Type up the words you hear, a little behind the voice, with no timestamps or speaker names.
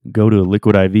Go to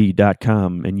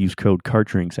liquidiv.com and use code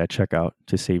CARTDRINKS at checkout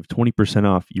to save 20%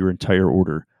 off your entire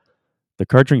order. The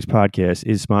Cart Drinks podcast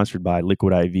is sponsored by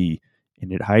Liquid IV,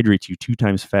 and it hydrates you 2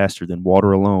 times faster than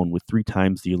water alone with 3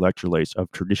 times the electrolytes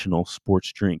of traditional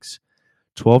sports drinks.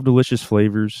 12 delicious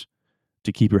flavors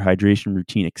to keep your hydration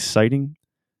routine exciting.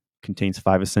 Contains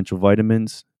 5 essential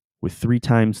vitamins with 3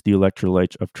 times the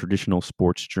electrolytes of traditional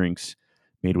sports drinks.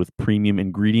 Made with premium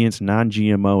ingredients,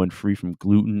 non-GMO, and free from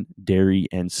gluten, dairy,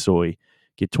 and soy.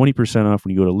 Get 20% off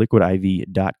when you go to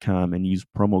liquidiv.com and use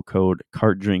promo code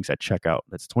CARTDRINKS at checkout.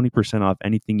 That's 20% off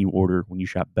anything you order when you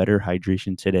shop Better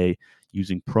Hydration today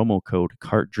using promo code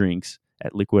CARTDRINKS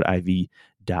at liquidiv.com.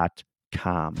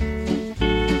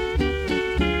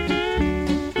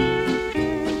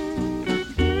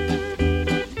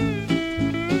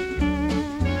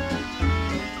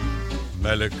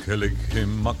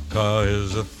 Melikilikimaka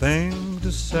is a thing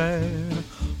to say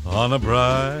on a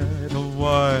bright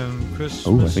Hawaiian Christmas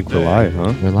Oh, I think we're live,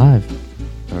 huh? We're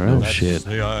live. All right. That's Shit.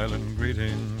 the island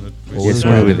greeting that we Yeah,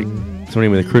 somebody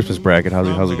with a Christmas bracket. How's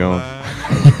it going?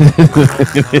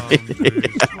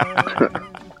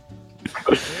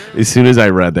 As soon as I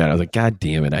read that, I was like, God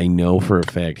damn it. I know for a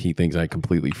fact he thinks I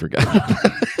completely forgot.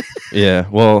 Yeah,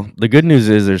 well, the good news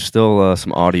is there's still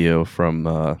some audio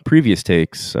from previous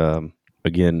takes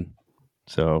again.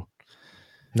 So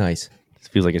Nice. it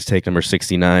feels like it's take number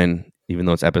 69, even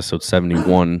though it's episode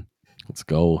 71. Let's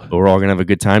go. But we're all going to have a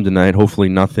good time tonight. Hopefully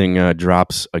nothing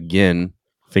drops again.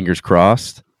 Fingers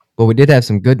crossed. Well, we did have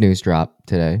some good news drop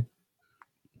today.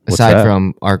 What's Aside that?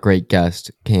 from our great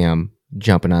guest, Cam,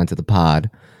 jumping onto the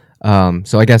pod.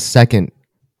 So I guess second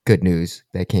good news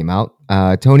that came out.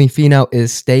 Tony Finau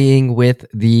is staying with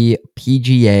the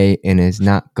PGA and is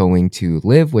not going to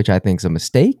live, which I think is a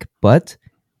mistake, but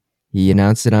he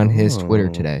announced it on his Twitter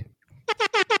today.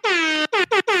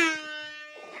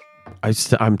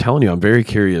 I'm telling you, I'm very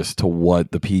curious to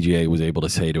what the PGA was able to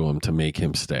say to him to make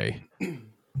him stay.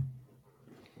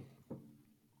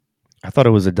 I thought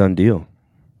it was a done deal.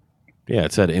 Yeah,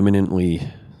 it said imminently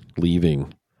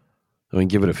leaving. I mean,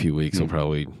 give it a few weeks. He'll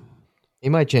probably He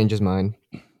might change his mind.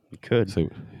 We could. say,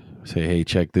 hey,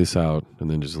 check this out, and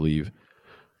then just leave.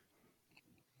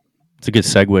 It's a good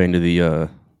segue into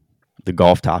the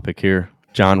golf topic here.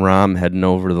 John Rahm heading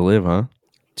over to the Live, huh?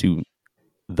 To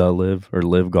the Live or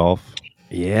Live Golf.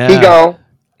 Yeah. He go.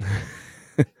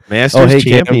 Masters Oh, hey,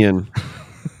 Cam. champion.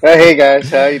 Hey guys,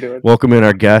 how you doing? Welcome in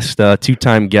our guest,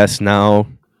 2-time guest now,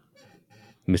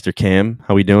 Mr. Cam.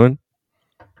 How we doing?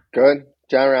 Good.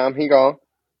 John Rahm, he go.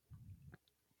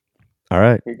 All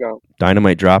right. He go.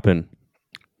 Dynamite dropping.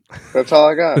 That's all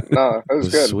I got. No, it was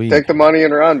good. Sweet. Take the money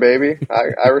and run, baby.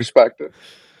 I respect it.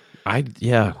 I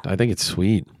think it's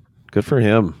sweet. Good for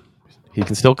him. He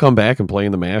can still come back and play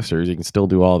in the Masters. He can still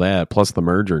do all that. Plus the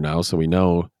merger now, so we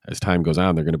know as time goes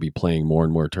on, they're going to be playing more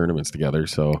and more tournaments together.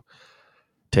 So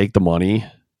take the money,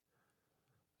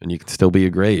 and you can still be a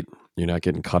great. You're not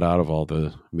getting cut out of all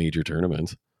the major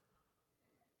tournaments.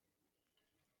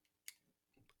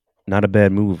 Not a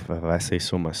bad move, if I say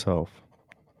so myself.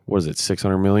 What is it,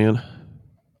 600 million?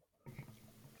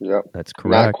 Yep. That's Not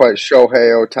correct. quite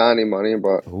Shohei Ohtani money,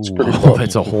 but it's Ooh. pretty Oh, close.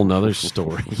 that's a whole nother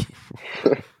story.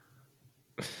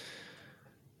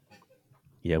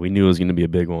 Yeah, we knew it was going to be a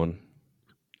big one.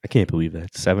 I can't believe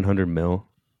that. 700 mil.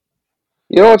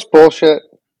 You know what's bullshit?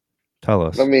 Tell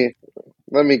us. Let me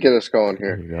get us going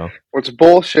There here. you go. What's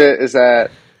bullshit is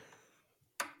that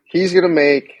he's gonna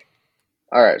make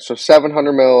all right, so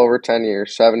 700 mil over 10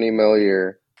 years, 70 mil a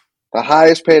year. The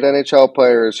highest paid NHL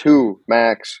player is who,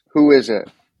 Max? Who is it?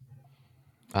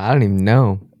 I don't even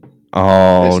know.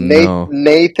 Oh, It's no.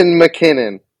 Nathan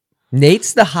McKinnon.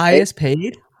 Nate's the highest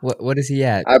paid? What is he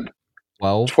at?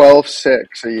 12? 12.6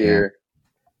 a year.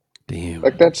 Damn.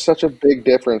 Like, that's such a big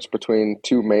difference between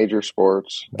two major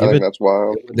sports. I think that's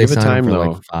wild. They Give it signed him time, for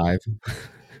though. like 5.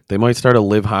 They might start a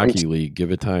live hockey league.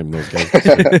 Give it time, those guys.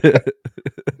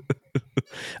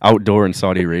 Outdoor in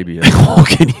Saudi Arabia. Oh,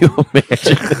 can you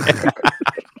imagine that?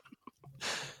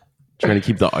 Trying to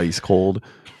keep the ice cold.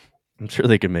 I'm sure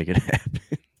they can make it happen.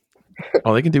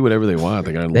 Oh, they can do whatever they want.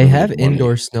 They got They have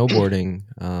indoor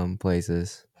snowboarding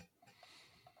places.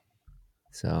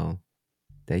 So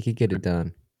they could get it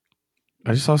done.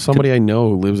 I just saw somebody I know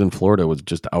who lives in Florida was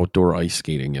just outdoor ice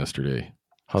skating yesterday.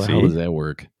 How the hell See? does that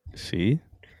work? See?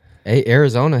 Hey,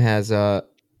 Arizona has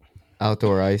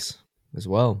outdoor ice as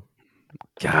well.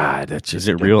 God, that's Is just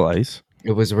it real ice?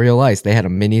 It was real ice. They had a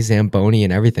mini Zamboni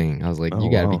and everything. I was like, Oh, you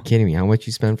got to wow. be kidding me. How much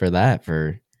you spend for that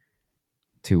for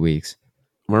 2 weeks?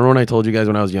 Remember when I told you guys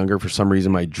when I was younger, for some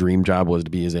reason, my dream job was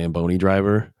to be a Zamboni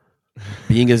driver?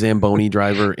 being a Zamboni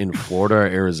driver in Florida or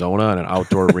Arizona on an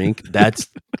outdoor rink, that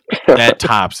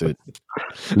tops it.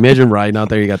 Imagine riding out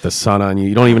there, you got the sun on you.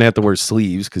 You don't even have to wear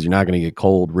sleeves because you're not going to get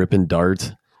cold, ripping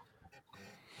darts.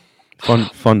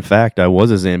 Fun fact: I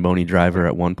was a Zamboni driver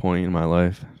at one point in my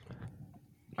life.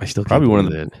 I still Probably can't one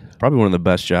of believe Probably one of the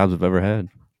best jobs I've ever had.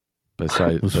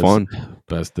 it was fun.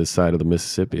 Best this side of the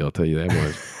Mississippi, I'll tell you that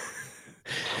much.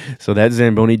 So that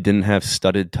Zamboni didn't have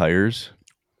studded tires,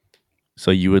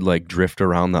 so you would like drift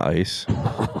around the ice.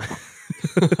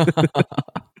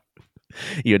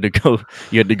 You had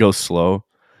to go slow.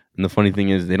 And the funny thing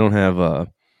is, they don't have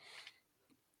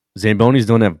Zambonis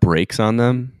don't have brakes on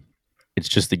them. It's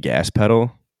just the gas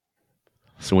pedal.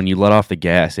 So when you let off the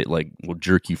gas, it like will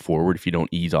jerk you forward if you don't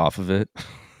ease off of it.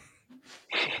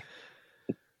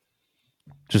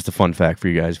 Just a fun fact for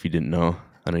you guys if you didn't know.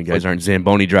 I know you guys aren't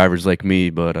Zamboni drivers like me,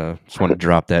 but just want to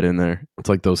drop that in there. It's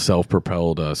like those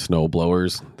self-propelled snow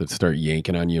blowers that start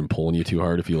yanking on you and pulling you too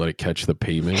hard if you let it catch the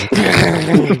pavement.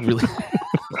 Really?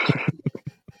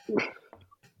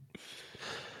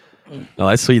 No,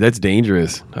 that's sweet. That's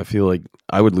dangerous. I feel like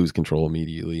I would lose control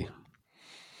immediately.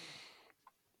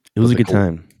 It was a good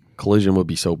time. Collision would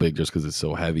be so big just because it's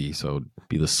so heavy. So it'd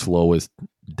be the slowest,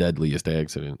 deadliest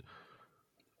accident.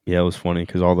 Yeah, it was funny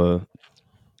because all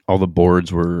the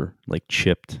boards were like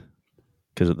chipped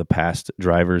because of the past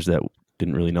drivers that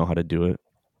didn't really know how to do it.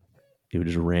 They would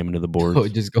just ram into the boards. Oh,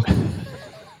 just go.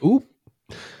 Oop.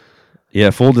 Yeah,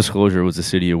 full disclosure, it was the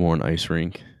City of Warren ice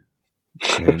rink.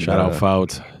 And, Shout out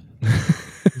Fouts.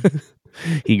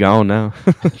 He gone now,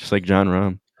 just like John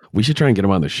Rahm. We should try and get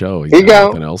him on the show. He's He got gone.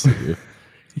 nothing else to do.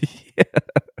 Yeah.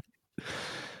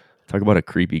 Talk about a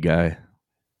creepy guy.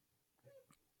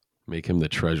 Make him the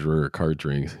treasurer of card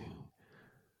drinks.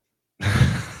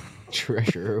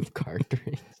 Treasure of card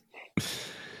drinks.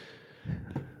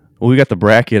 Well, we got the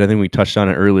bracket. I think we touched on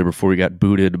it earlier before we got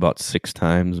booted about 6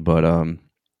 times, but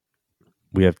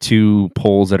we have 2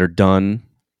 polls that are done.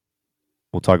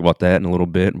 We'll talk about that in a little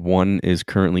bit. One is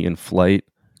currently in flight,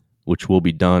 which will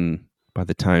be done by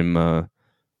the time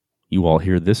you all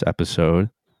hear this episode.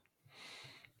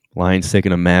 Lions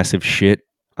taking a massive shit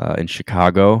in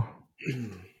Chicago.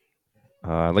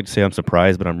 I'd like to say I'm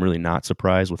surprised, but I'm really not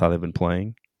surprised with how they've been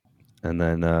playing. And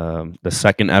then the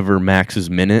second ever Max's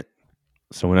Minute.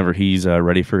 So whenever he's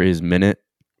ready for his minute,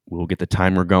 we'll get the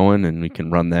timer going and we can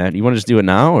run that. You want to just do it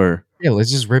now, or? Yeah,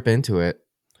 let's just rip into it.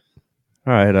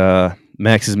 All right.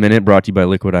 Max's Minute brought to you by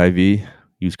Liquid IV.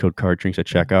 Use code CARDDRINKS at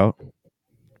checkout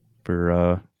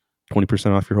for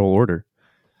 20% off your whole order.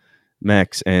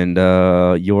 Max, and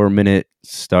your minute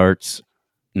starts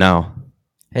now.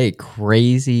 Hey,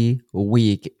 crazy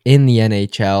week in the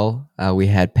NHL. We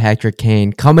had Patrick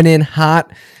Kane coming in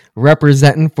hot,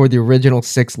 representing for the original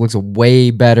 6. Looks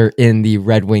way better in the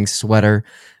Red Wings sweater.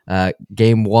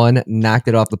 Game 1, knocked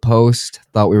it off the post.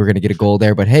 Thought we were going to get a goal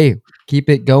there, but hey, keep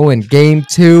it going. Game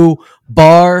 2,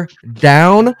 bar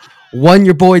down. Won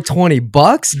your boy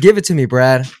 $20. Give it to me,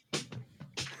 Brad.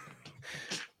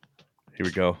 Here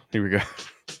we go.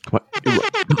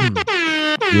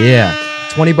 Yeah.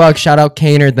 $20. Shout out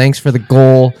Kaner. Thanks for the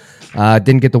goal.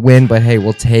 Didn't get the win, but hey,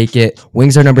 we'll take it.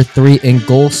 Wings are number 3 in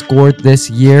goals scored this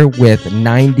year with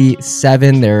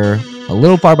 97. They're a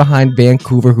little far behind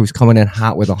Vancouver, who's coming in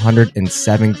hot with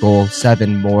 107 goals,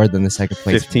 7 more than the second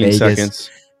place 15 Vegas. seconds.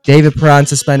 David Perron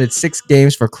suspended 6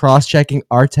 games for cross-checking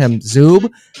Artem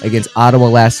Zub against Ottawa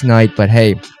last night, but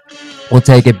hey, we'll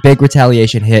take it. Big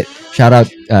retaliation hit. Shout out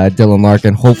Dylan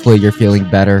Larkin. Hopefully you're feeling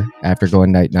better after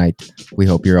going night-night. We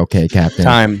hope you're okay, Captain.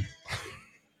 Time.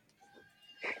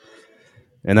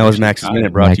 And that was Max's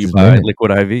Minute, brought to you Max's by Minute.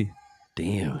 Liquid IV.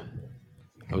 Damn.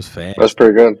 That was fast. That's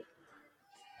pretty good.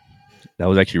 That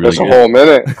was actually really That's a good. whole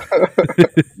minute.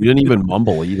 You didn't even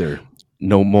mumble either.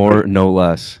 No more, no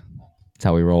less. That's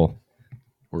how we roll.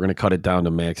 We're going to cut it down to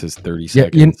Max's 30 Yeah,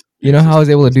 seconds. you know how I was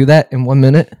able to do that in 1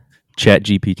 minute? Chat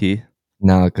GPT.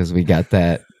 No, because we got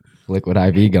that Liquid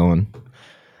IV going.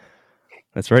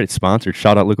 That's right. It's sponsored.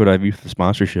 Shout out Liquid IV for the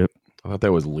sponsorship. I thought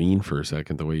that was lean for a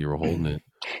second, the way you were holding it.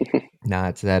 Nah,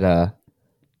 it's that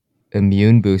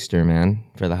immune booster, man,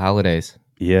 for the holidays.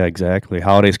 Yeah, exactly.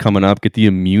 Holidays coming up. Get the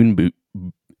immune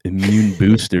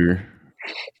booster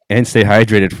and stay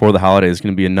hydrated for the holidays. It's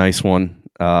going to be a nice one.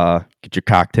 Get your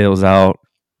cocktails out.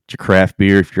 Get your craft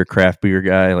beer if you're a craft beer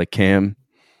guy like Cam.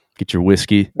 Get your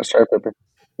whiskey. That's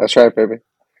right, baby.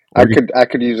 I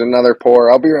could use another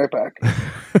pour. I'll be right back.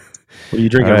 What are you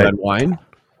drinking? All right. Red wine?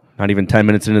 Not even 10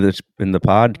 minutes into this in the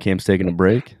pod. Cam's taking a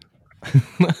break.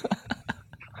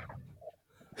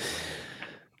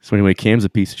 So So anyway, Cam's a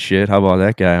piece of shit. How about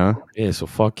that guy, huh? Yeah, so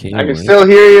fuck Cam. I can right? still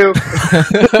hear you.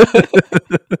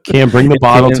 Cam, bring the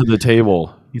bottle Cam. to the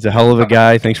table. He's a hell of a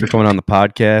guy. Thanks for coming on the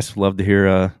podcast. Love to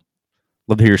hear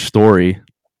your story.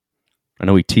 I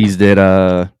know we teased it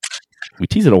a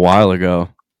while ago,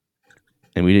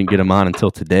 and we didn't get him on until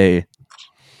today.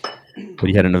 But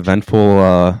he had an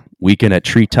eventful weekend at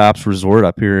Treetops Resort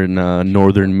up here in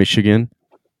northern Michigan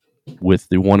with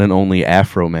the one and only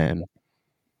Afroman.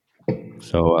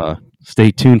 So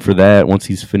stay tuned for that once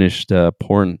he's finished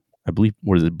pouring, I believe,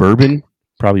 what is it, bourbon?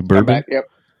 Probably I'm bourbon. back. Yep.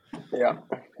 Yeah.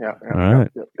 All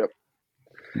right. Yep.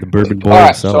 The bourbon boy All right,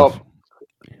 himself. so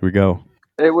Here we go.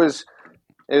 it was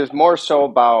more so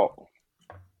about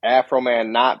Afroman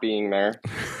not being there.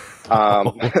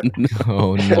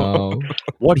 Oh no.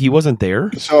 What? He wasn't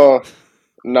there? So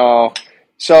no.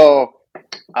 So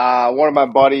one of my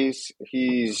buddies,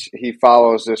 he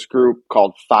follows this group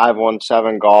called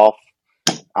 517 Golf.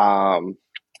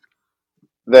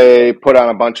 They put on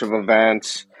a bunch of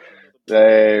events.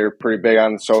 They're pretty big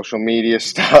on social media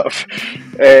stuff.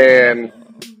 And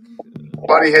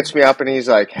buddy hits me up and he's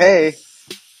like, "Hey,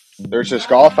 there's this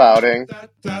golf outing,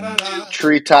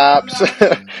 Treetops."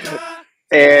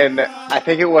 And I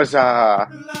think it was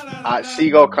at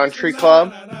Seagull Country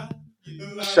Club.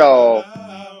 So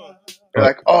they're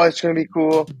like, "Oh, it's gonna be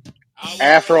cool.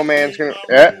 Afroman's gonna."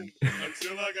 Yeah.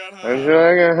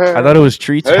 I thought it was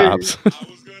Treetops.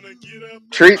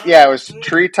 It was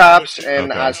Treetops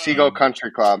and Okay. Seagull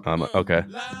Country Club. Okay.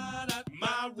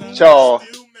 So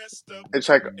it's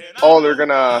like, oh, you're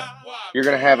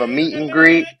gonna have a meet and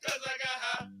greet,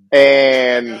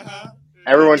 and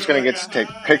everyone's gonna get to take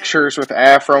pictures with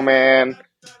Afroman.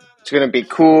 It's gonna be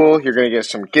cool. You're gonna get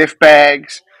some gift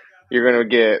bags. You're gonna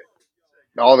get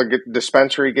all the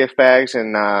dispensary gift bags,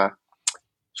 and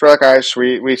so we're like, all right,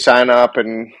 sweet. We sign up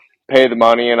and pay the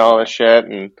money and all this shit.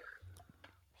 And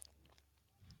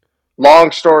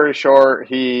long story short,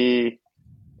 the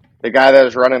guy that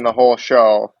was running the whole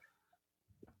show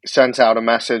sends out a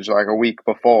message like a week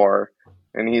before,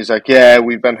 and he's like, "Yeah,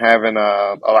 we've been having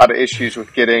a lot of issues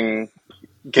with getting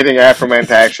Afroman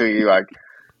to actually like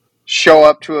show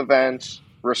up to events,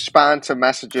 respond to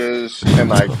messages, and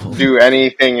like do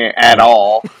anything at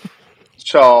all.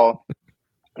 So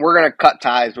we're gonna cut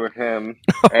ties with him."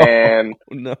 And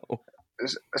No.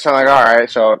 so I'm like, all right,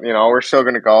 so we're still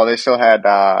gonna go. They still had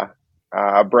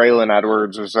Braylon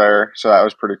Edwards was there, so that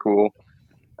was pretty cool.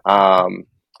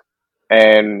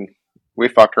 And we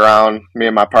fucked around. Me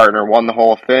and my partner won the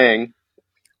whole thing,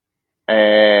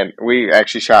 and we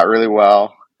actually shot really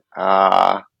well.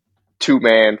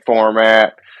 2-man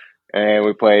format, and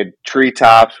we played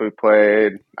Treetops. We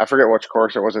played, I forget which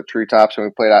course it was at Treetops, and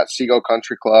we played at Seagull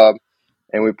Country Club,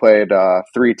 and we played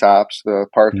Three Tops, the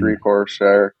par 3 course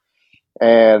there.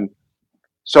 And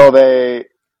so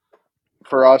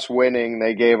for us winning,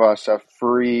 they gave us a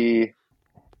free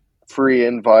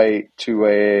invite to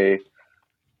a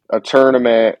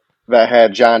tournament that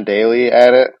had John Daly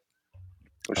at it,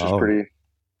 which is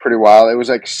pretty wild. It was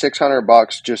like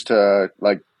 $600 just to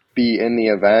like be in the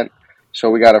event. So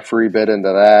we got a free bid into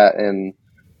that, and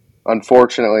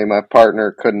unfortunately my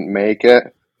partner couldn't make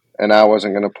it, and I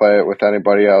wasn't going to play it with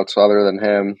anybody else other than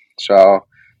him. So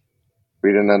we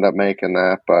didn't end up making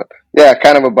that, but yeah,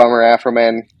 kind of a bummer.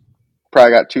 Afroman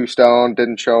probably got too stoned,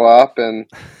 didn't show up, and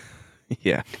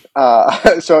yeah.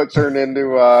 So it turned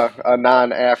into a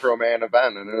non-Afroman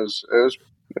event, and it was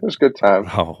a good time.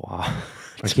 Oh wow.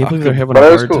 I can't believe they're having But a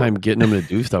it was hard cool. time getting him to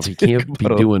do stuff. He can't be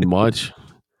doing much.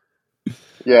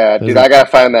 Yeah, dude, I gotta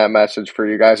find that message for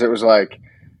you guys. It was like,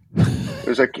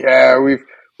 yeah,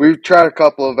 we've tried a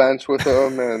couple events with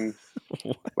him, and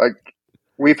like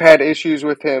we've had issues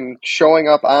with him showing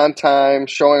up on time,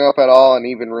 showing up at all, and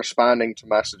even responding to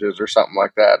messages or something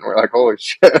like that. And we're like, holy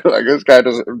shit, like this guy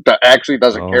doesn't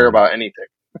care about anything.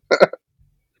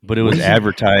 But it was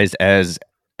advertised as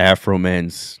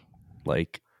Afroman's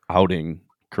like outing,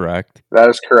 correct? That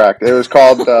is correct. It was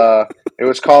called the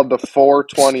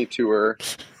 420 Tour,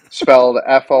 spelled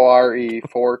FORE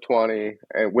 420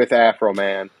 with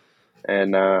Afroman,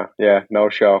 and yeah, no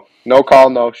show, no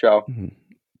call, no show.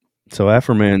 So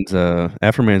Afroman's a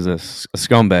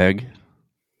scumbag.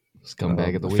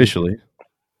 Scumbag of the week. Officially.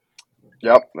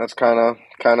 Yep, that's kind of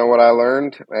what I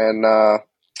learned, and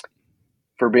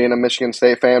for being a Michigan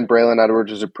State fan, Braylon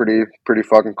Edwards is a pretty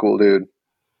fucking cool dude.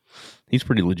 He's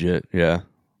pretty legit, yeah.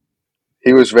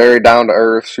 He was very down to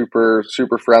earth, super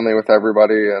friendly with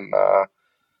everybody, and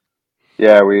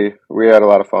yeah, we had a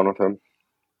lot of fun with him.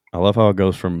 I love how it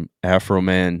goes from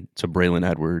Afroman to Braylon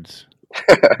Edwards.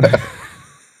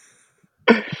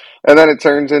 And then it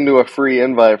turns into a free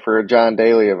invite for a John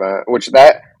Daly event, which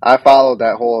that I followed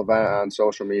that whole event on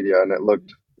social media, and it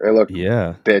looked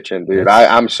Yeah. bitching, dude. That's-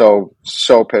 I'm so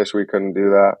pissed we couldn't do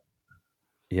that.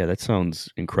 Yeah, that sounds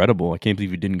incredible. I can't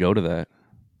believe you didn't go to that.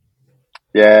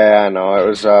 Yeah, I know. It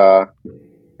was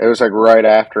like right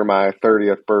after my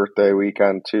 30th birthday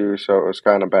weekend too, so it was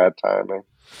kind of bad timing.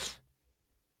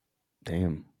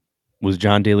 Damn. Was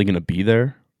John Daly going to be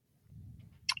there?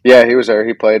 Yeah, he was there.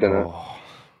 He played in it. Oh,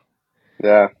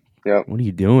 Yeah, yep. what are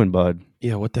you doing, bud?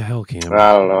 Yeah, what the hell, Cam?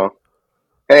 I don't know.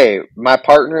 Hey, my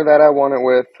partner that I won it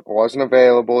with wasn't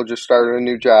available. Just started a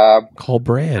new job. Call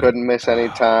Brad. Couldn't miss any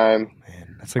time.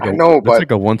 Man, that's like I know, that's but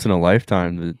like a once in a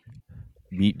lifetime to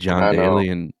meet John I know. Daly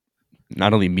and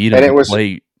not only meet him, And it but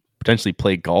was potentially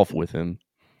play golf with him.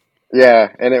 yeah,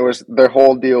 and it was their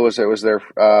whole deal was it was their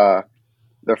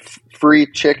the free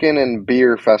chicken and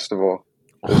beer festival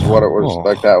is what it was. Oh.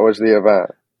 Like that was the event.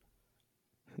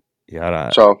 Yeah,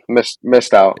 So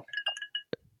missed out.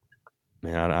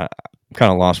 man, I'm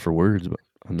kind of lost for words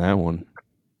on that one.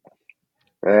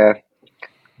 Yeah,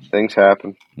 things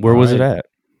happen. Where was it at?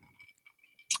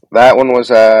 That one was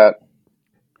at.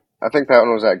 I think that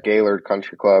one was at Gaylord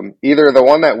Country Club. Either the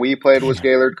one that we played was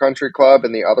Gaylord Country Club,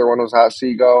 and the other one was Hot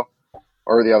Seagull,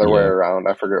 or the other way around.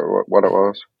 I forget what it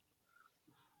was.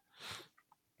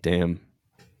 Damn.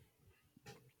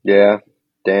 Yeah,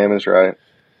 damn is right.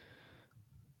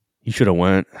 You should have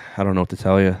went. I don't know what to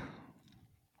tell you.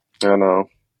 I know.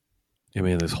 Yeah,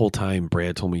 man, this whole time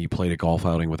Brad told me you played a golf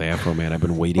outing with Afroman. I've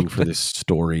been waiting for this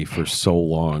story for so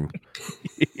long.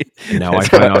 And now I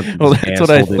find out this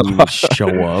asshole didn't even show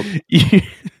up. And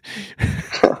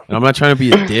I'm not trying to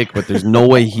be a dick, but there's no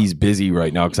way he's busy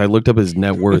right now because I looked up his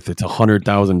net worth. It's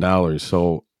 $100,000.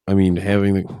 So, I mean,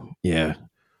 wonder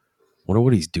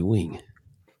what he's doing.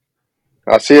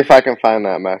 I'll see if I can find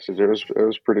that message. It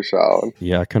was pretty solid.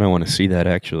 Yeah, I kind of want to see that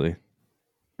actually.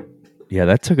 Yeah,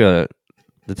 that took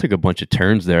a bunch of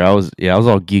turns there. I was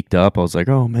all geeked up. I was like,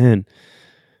 oh man,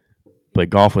 play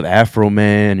golf with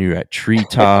Afroman. You're at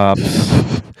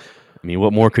treetops. I mean,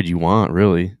 what more could you want,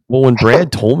 really? Well, when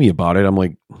Brad told me about it, I'm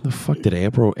like, what the fuck did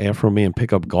Afroman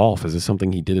pick up golf? Is this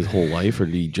something he did his whole life, or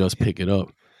did he just pick it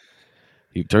up?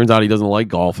 It turns out he doesn't like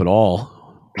golf at all.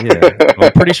 Yeah, well,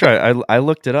 I'm pretty sure I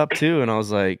looked it up too, and I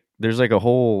was like, there's like a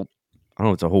whole, I don't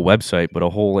know, it's a whole website, but a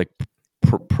whole like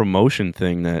promotion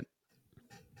thing that,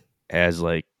 as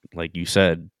like you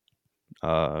said,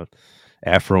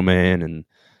 Afroman, and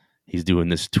he's doing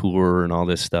this tour and all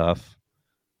this stuff,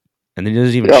 and then he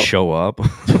doesn't even show up.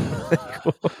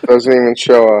 Doesn't even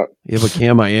show up. Yeah, but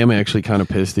Cam, I am actually kind of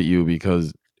pissed at you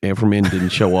because Afroman didn't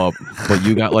show up, but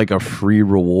you got like a free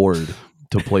reward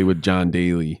to play with John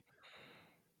Daly.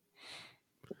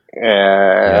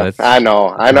 Yeah, I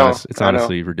know. It's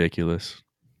honestly ridiculous.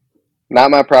 Not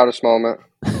my proudest moment.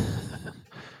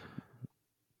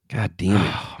 God damn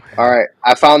it. All right,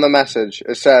 I found the message.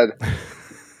 It said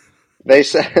they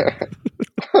sent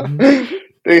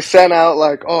out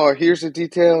like, oh, here's the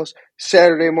details.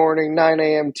 Saturday morning, 9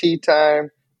 a.m. tee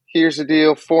time. Here's the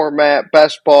deal. Format,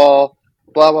 best ball,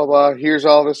 blah blah blah. Here's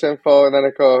all this info, and then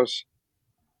it goes.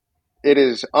 It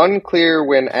is unclear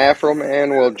when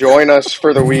Afroman will join us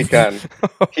for the weekend.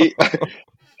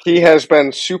 He has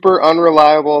been super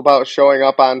unreliable about showing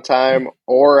up on time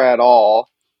or at all.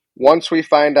 Once we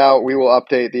find out, we will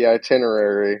update the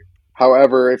itinerary.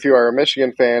 However, if you are a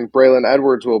Michigan fan, Braylon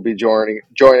Edwards will be joining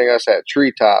us at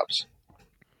Treetops.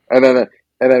 And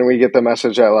then we get the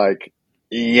message that like,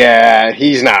 yeah,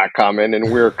 he's not coming,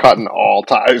 and we're cutting all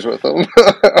ties with him.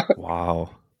 Wow.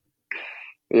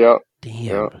 Yep. Damn.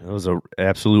 Yep. It was an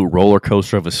absolute roller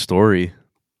coaster of a story.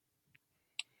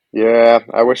 Yeah,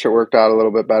 I wish it worked out a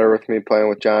little bit better with me playing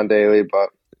with John Daly, but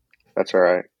that's all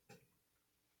right.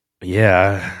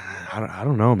 Yeah, I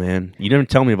don't know, man. You didn't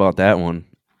tell me about that one.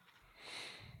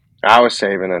 I was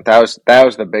saving it. That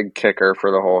was the big kicker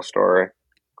for the whole story.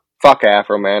 Fuck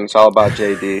Afroman. It's all about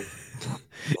JD.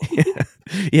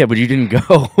 Yeah, but you didn't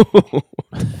go.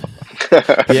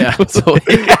 Yeah. So,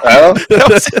 Well,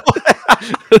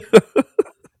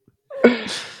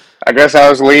 I guess I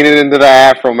was leaning into the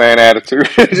Afroman attitude,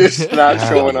 just not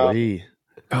showing up. Golly.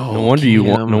 oh, No wonder you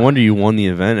won. Cam. No wonder you won the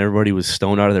event. Everybody was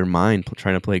stoned out of their mind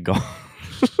trying to play golf.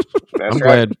 That's I'm right.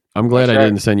 glad. I'm glad That's I right.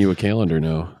 didn't send you a calendar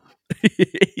now.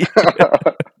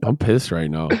 I'm pissed right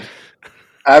now.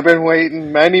 I've been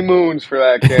waiting many moons for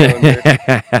that calendar.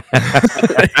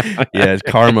 Yeah, it's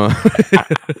karma.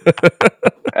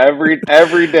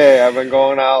 every day I've been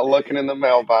going out looking in the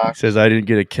mailbox. Says I didn't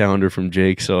get a calendar from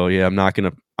Jake, so yeah, I'm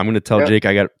gonna tell Jake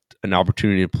I got an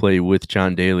opportunity to play with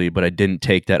John Daly, but I didn't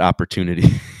take that opportunity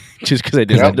just because I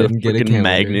didn't have the Didn't get a freaking calendar.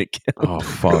 magnet. Oh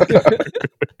fuck.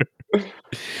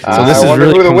 So this I is wonder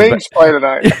really who the comes Wings play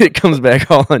tonight. it comes back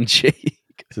all on Jake.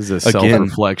 This is a Again.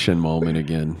 self-reflection moment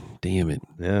again. Damn it.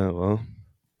 Yeah, well,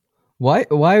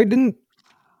 Why didn't?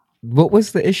 What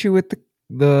was the issue with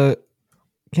the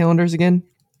calendars again?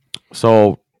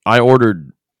 So I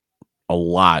ordered a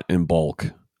lot in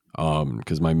bulk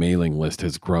because my mailing list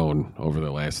has grown over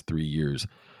the last 3 years.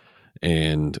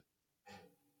 And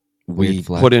we Weird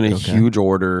flex, put in a but okay. huge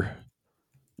order.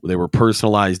 They were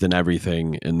personalized and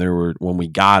everything. And when we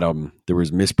got them, there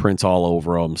was misprints all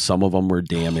over them. Some of them were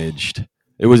damaged.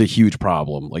 It was a huge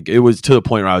problem. Like it was to the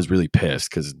point where I was really pissed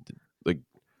because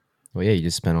Well, yeah, you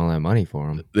just spent all that money for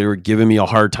them. they were giving me a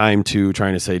hard time too,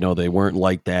 trying to say, no, they weren't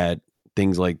like that,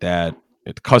 things like that.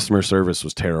 The customer service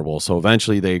was terrible. So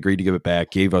eventually they agreed to give it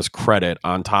back, gave us credit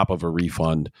on top of a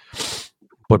refund.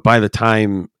 But by the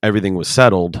time everything was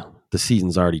settled, the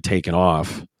season's already taken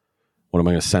off. What am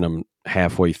I going to send them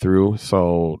halfway through?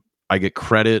 So I get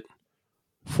credit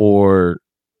for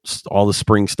all the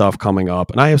spring stuff coming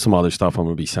up. And I have some other stuff I'm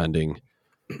going to be sending.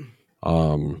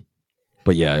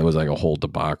 But yeah, it was like a whole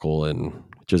debacle and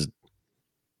just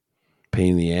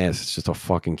pain in the ass. It's just a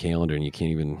fucking calendar, and you can't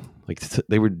even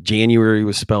January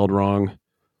was spelled wrong.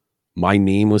 My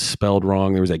name was spelled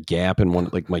wrong. There was a gap in one,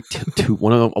 like my tooth.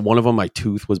 One of them, my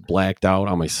tooth was blacked out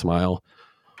on my smile.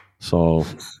 So,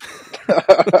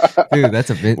 Dude, that's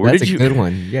a good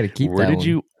one. You got to keep that. where did one.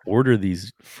 you order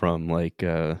these from? Like,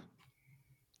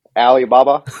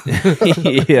 Alibaba.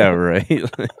 yeah, right.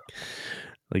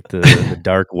 like the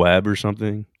dark web or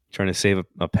something. Trying to save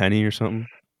a penny or something.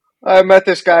 I met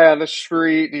this guy on the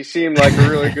street. He seemed like a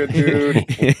really good dude.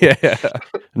 Yeah.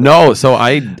 no, so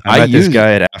I met this used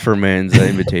guy at Afroman's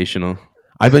Invitational.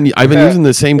 I've been using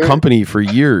the same company for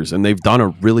years, and they've done a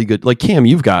really good. Like Cam,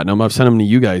 you've gotten them. I've sent them to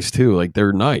you guys too. Like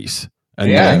they're nice.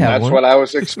 And yeah, I have that's one. what I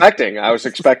was expecting. I was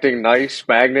expecting nice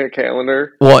magnet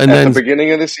calendar. Well, and at then the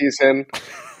beginning of the season.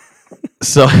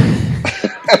 so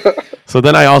so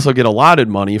then I also get allotted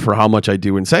money for how much I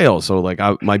do in sales. So like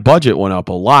my budget went up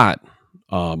a lot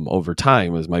over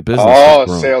time as my business.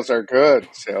 Oh, sales are good.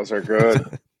 Sales are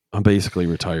good. I'm basically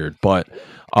retired, but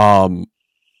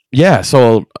yeah.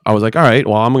 So I was like, all right,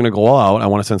 well, I'm going to go all out. I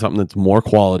want to send something that's more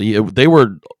quality.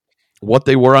 What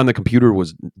they were on the computer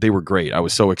they were great. I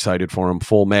was so excited for them.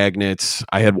 Full magnets.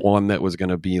 I had one that was going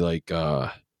to be like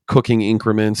cooking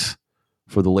increments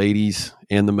for the ladies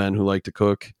and the men who like to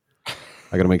cook.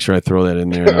 I got to make sure I throw that in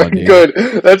there. Nowadays.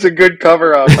 Good. That's a good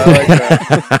cover up. I like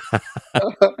that.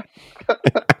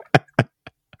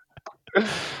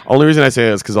 Only reason I say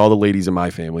that is because all the ladies in my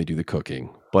family do the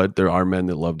cooking, but there are men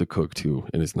that love to cook too,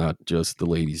 and it's not just the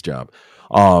ladies' job.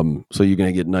 So you're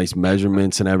gonna get nice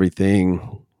measurements and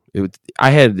everything. It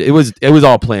was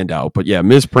all planned out, but yeah,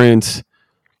 misprints.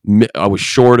 I was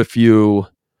short a few,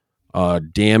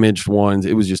 damaged ones.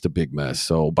 It was just a big mess.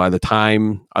 So by the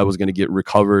time I was gonna get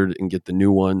recovered and get the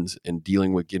new ones and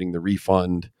dealing with getting the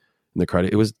refund and the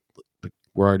credit,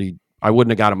 I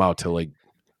wouldn't have got them out till like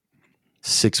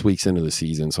 6 weeks into the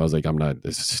season. So I was like,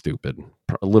 this is stupid.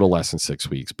 A little less than 6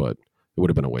 weeks, but it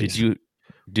would have been a waste.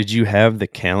 Did you have the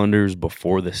calendars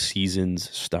before the seasons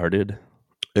started?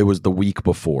 It was the week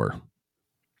before.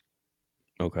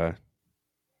 Okay.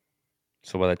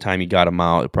 So by the time you got them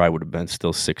out, it probably would have been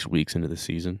still 6 weeks into the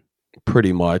season.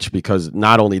 Pretty much, because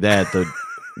not only that,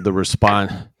 the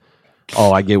response.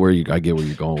 Oh, I get where you're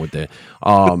going with that.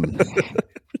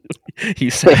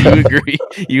 You said you agree.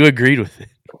 You agreed with it.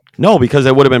 No, because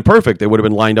it would have been perfect. They would have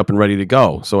been lined up and ready to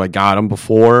go. So I got them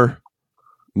before.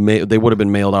 They would have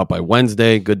been mailed out by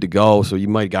Wednesday, good to go. So you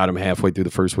might have got them halfway through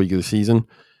the first week of the season.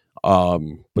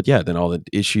 But yeah, then all the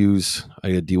issues, I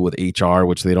had to deal with HR,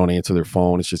 which they don't answer their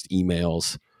phone. It's just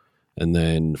emails. And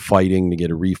then fighting to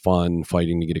get a refund,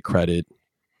 fighting to get a credit.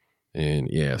 And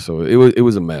yeah, so it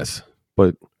was a mess.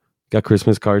 But got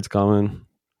Christmas cards coming.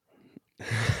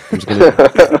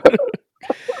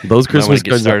 Those Christmas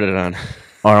cards started on.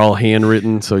 Are all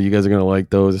handwritten, so you guys are gonna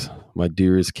like those. My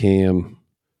dearest Cam.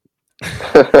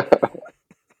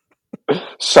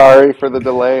 Sorry for the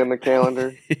delay in the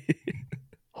calendar.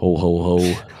 Ho ho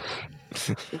ho.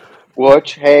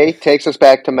 Which, hey, takes us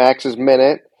back to Max's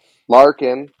minute.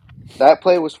 Larkin, that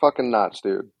play was fucking nuts,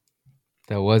 dude.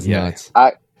 That was nuts.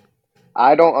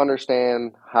 I don't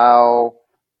understand how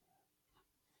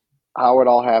it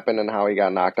all happened and how he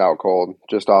got knocked out cold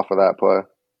just off of that play.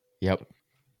 Yep.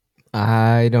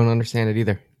 I don't understand it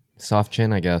either. Soft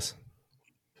chin, I guess.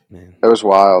 Man. It was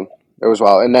wild.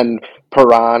 And then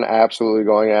Perron absolutely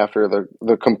going after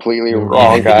the completely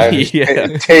wrong guy,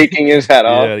 taking his head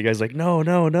off. Yeah, the guy's like, no.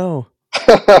 That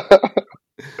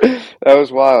was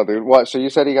wild, dude. What? So you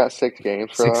said he got 6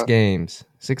 games for that? 6 games.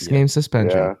 6 game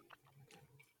suspension. Yeah.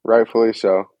 rightfully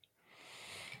so.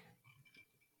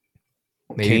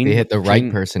 Maybe if they hit the right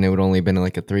person, it would only been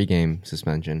like a 3-game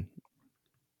suspension.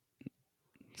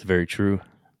 It's very true.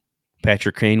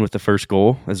 Patrick Kane with the first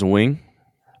goal as a wing.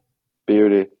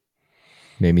 Beauty.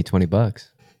 Made me $20.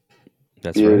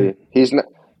 That's Beauty. right.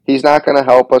 He's not going to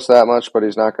help us that much, but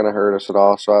he's not going to hurt us at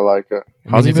all. So I like it.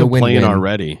 How's he it's a been playing win-win.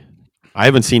 already? I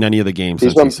haven't seen any of the games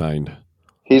He's since he been- signed.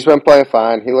 He's been playing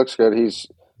fine. He looks good.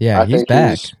 Yeah, I he's think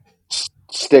back. he's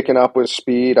sticking up with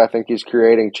speed. I think he's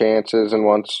creating chances, and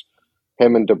once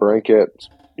him and DeBrincat,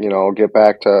 get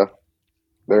back to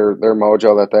their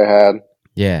mojo that they had,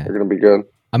 Yeah. they're going to be good.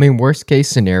 I mean, worst case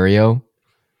scenario,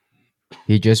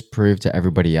 he just proved to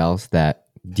everybody else that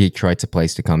Detroit's a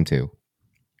place to come to.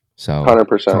 So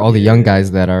 100%. for all the young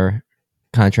guys that are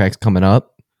contracts coming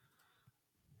up,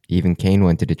 even Kane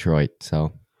went to Detroit.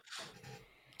 So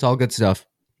it's all good stuff.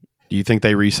 Do you think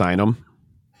they re-sign him?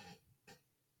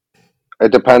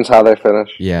 It depends how they finish.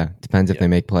 Yeah, depends if they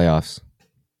make playoffs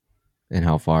and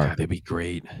how far. God, that'd be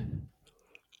great.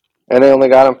 And they only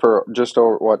got him for just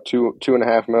over, what,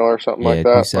 2.5 mil or something like that?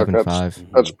 Like 275.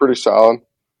 that's pretty solid.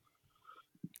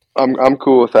 I'm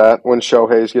cool with that when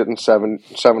Shohei's getting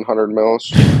 700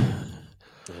 mils.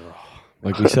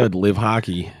 Like we said, live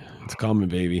hockey. It's coming,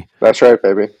 baby. That's right,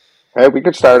 baby. Hey, we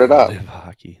could start it up. Live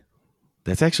hockey.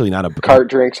 That's actually not a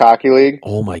Cart Drinks Hockey League.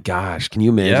 Oh my gosh! Can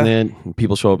you imagine it? And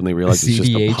people show up and they realize it's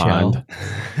just a CDHL. pond.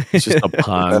 It's just a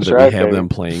pond That's that right, we have baby. them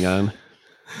playing on.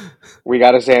 We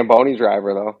got a Zamboni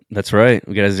driver though. That's right.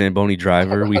 We got a Zamboni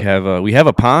driver. We have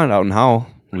a pond out in Howell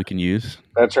we can use.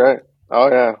 That's right. Oh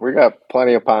yeah, we got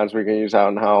plenty of ponds we can use out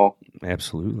in Howell.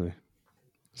 Absolutely.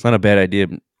 It's not a bad idea.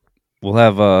 We'll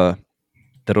have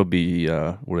that'll be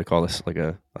what do they call this? Like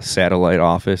a satellite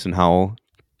office in Howell.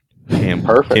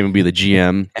 Perfect. Cam would be the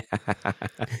GM.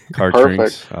 Card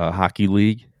Drinks Hockey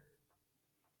League.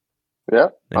 Yeah,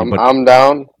 Anybody- I'm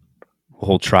down. We'll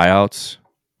hold tryouts.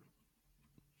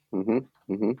 I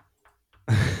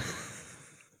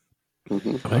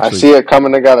Actually, see it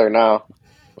coming together now.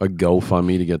 a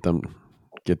GoFundMe to get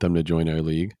them to join our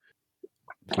league.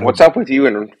 What's up with you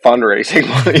and fundraising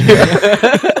money?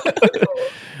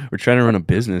 We're trying to run a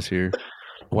business here.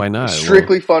 Why not?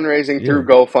 Strictly fundraising through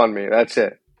GoFundMe. That's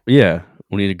it. Yeah.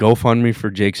 We need a GoFundMe for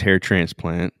Jake's hair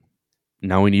transplant.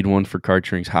 Now we need one for Card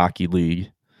Drinks Hockey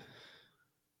League.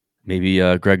 Maybe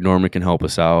Greg Norman can help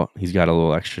us out. He's got a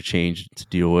little extra change to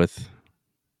deal with.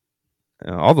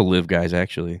 All the live guys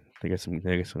actually. They got some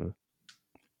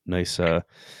nice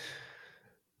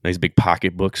big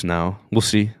pocketbooks now. We'll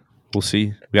see. We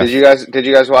got Did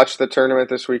you guys watch the tournament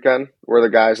this weekend where the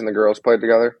guys and the girls played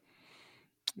together?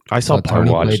 I saw part Tony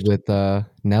of played with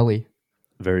Nelly.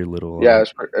 very little. Yeah,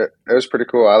 it was pretty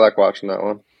cool. I like watching that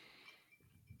one.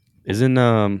 Isn't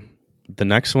the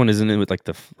next one, isn't it with like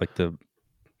the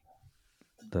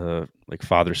like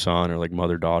father son or like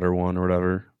mother daughter one or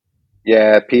whatever?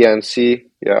 Yeah, PNC.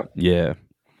 Yeah. Yeah.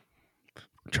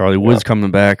 Charlie Woods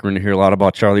coming back. We're gonna hear a lot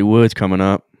about Charlie Woods coming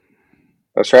up.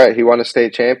 That's right. He won a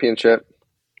state championship.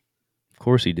 Of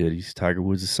course he did. He's Tiger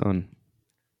Woods' son.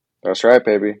 That's right,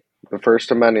 baby. The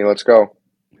first of many. Let's go.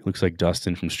 He looks like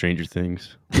Dustin from Stranger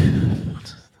Things.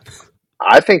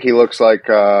 I think he looks like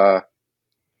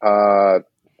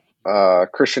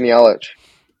Christian Yelich.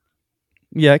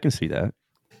 Yeah, I can see that.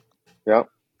 Yeah.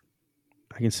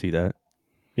 I can see that.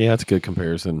 Yeah, that's a good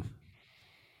comparison.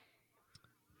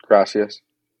 Gracias.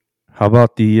 How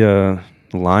about the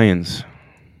Lions?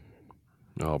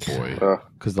 Oh boy, Uh,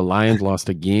 because the Lions lost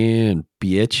again,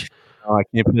 bitch. Oh, I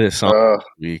can't play this song this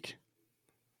week.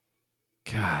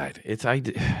 God, it's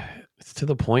to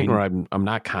the point where I'm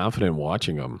not confident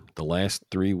watching them. The last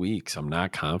 3 weeks, I'm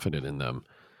not confident in them.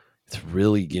 It's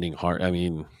really getting hard. I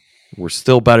mean, we're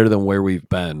still better than where we've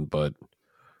been, but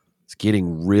it's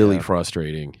getting really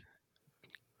frustrating.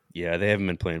 Yeah, they haven't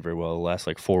been playing very well the last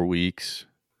like 4 weeks.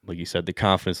 Like you said, the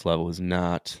confidence level is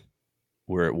not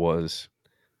where it was.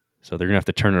 So they're going to have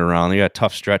to turn it around. They got a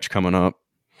tough stretch coming up.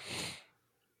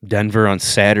 Denver on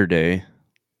Saturday.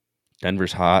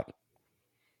 Denver's hot.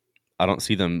 I don't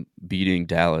see them beating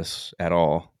Dallas at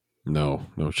all. No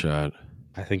shot.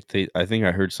 I think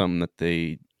I heard something that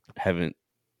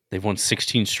they've won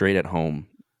 16 straight at home.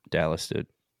 Dallas did.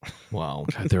 Wow.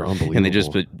 God, they're unbelievable. And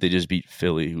they just beat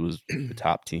Philly, who was the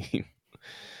top team.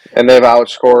 and they've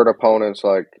outscored opponents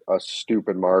like a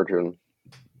stupid margin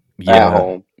at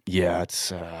home. Yeah,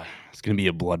 it's going to be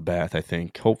a bloodbath, I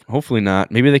think. Hopefully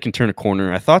not. Maybe they can turn a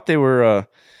corner. I thought they were at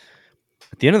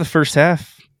the end of the first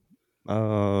half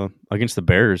against the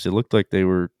Bears. It looked like they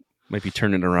might be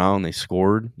turning it around. They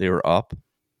scored. They were up.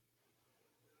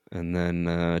 And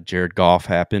then Jared Goff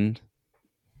happened.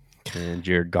 And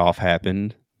Jared Goff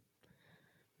happened.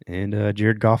 and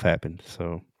Jared Goff happened.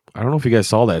 So I don't know if you guys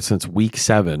saw that. Since week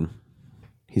 7,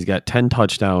 he's got 10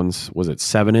 touchdowns. Was it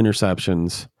 7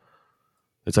 interceptions?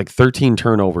 It's like 13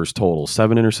 turnovers total.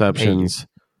 7 interceptions,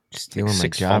 Stealing my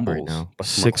 6 job fumbles, right now.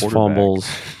 busting my 6 quarterback. fumbles.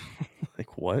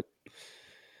 Like what?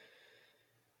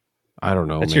 I don't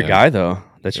know, That's man. your guy, though.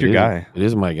 That's your guy. It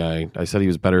is my guy. I said he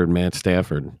was better than Matt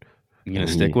Stafford. You gonna And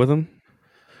stick with him?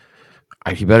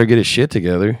 He better get his shit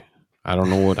together. I don't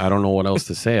know what else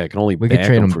to say. I can only We could back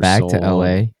trade him him for back so to long.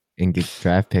 LA and get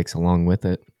draft picks along with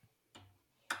it.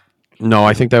 No,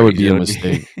 I think that would be a Crazy.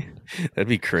 mistake. That'd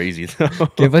be crazy, though.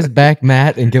 Give us back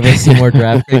Matt and give us some more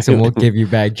draft picks, and we'll give you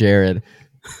back Jared.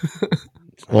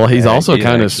 Well, he's Bad also idea,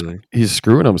 kind of actually. he's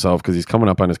screwing himself because he's coming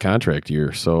up on his contract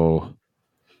year. So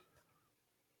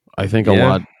I think a Yeah.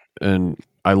 lot, and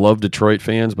I love Detroit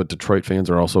fans, but Detroit fans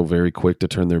are also very quick to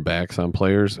turn their backs on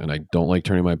players, and I don't like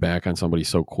turning my back on somebody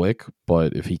so quick.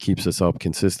 But if he keeps this up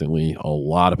consistently, a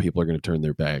lot of people are going to turn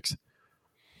their backs.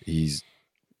 He's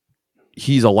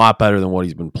a lot better than what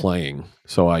he's been playing,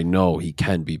 so I know he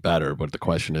can be better. But the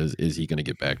question is he going to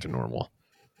get back to normal?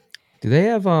 Do they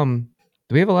have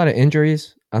Do we have a lot of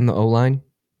injuries on the O line?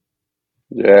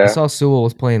 I Yeah, saw Sewell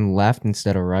was playing left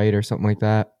instead of right or something like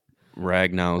that.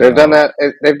 Ragnall's they've done out.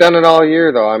 that. They've done it all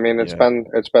year, though. I mean, it's Yeah.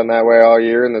 been that way all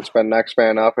year, and it's been next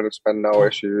man up, and it's been no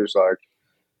issues. Like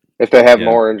if they have Yeah.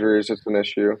 more injuries, it's an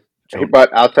issue. So- But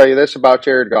I'll tell you this about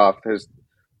Jared Goff: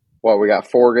 we got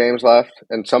 4 games left,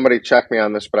 and somebody check me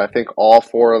on this, but I think all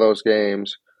 4 of those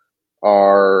games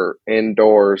are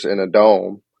indoors in a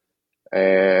dome,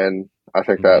 and I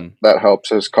think Mhm. that helps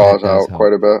his cause That does out help.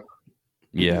 quite a bit.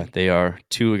 Yeah, they are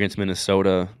 2 against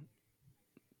Minnesota.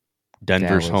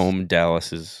 Denver's Dallas. home.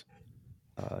 Dallas is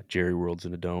Jerry World's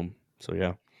in a dome. So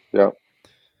yeah. Yeah.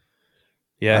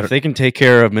 Yeah, if they can take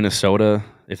care of Minnesota,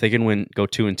 if they can go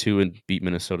 2-2 and beat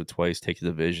Minnesota twice, take the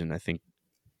division, I think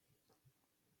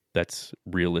that's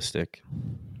realistic.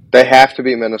 They have to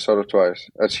beat Minnesota twice.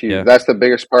 That's huge. Yeah. That's the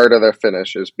biggest part of their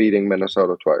finish is beating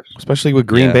Minnesota twice. Especially with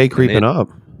Green Yeah, Bay and creeping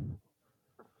up.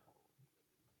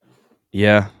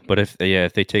 Yeah, but if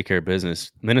they take care of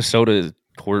business, Minnesota's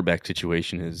quarterback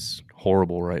situation is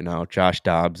horrible right now. Josh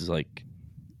Dobbs is like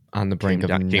On the brink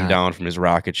came down from his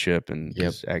rocket ship and Yep.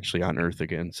 is actually on Earth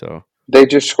again. So They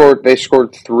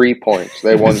scored 3 points.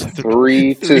 They won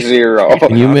 3-0.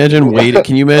 Can you imagine waiting?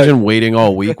 Can you imagine waiting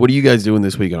all week? What are you guys doing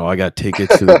this weekend? Oh, I got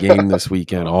tickets to the game this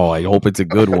weekend. Oh, I hope it's a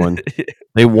good one.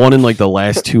 They won in like the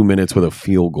last 2 minutes with a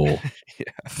field goal,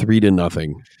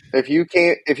 3-0. If you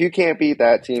can't beat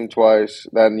that team twice,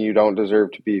 then you don't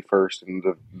deserve to be first in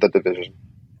the division.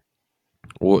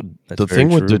 Well, That's the very thing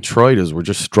with true. Detroit is we're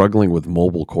just struggling with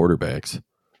mobile quarterbacks.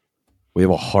 We have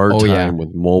a hard time yeah.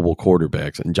 with mobile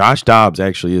quarterbacks, and Josh Dobbs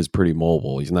actually is pretty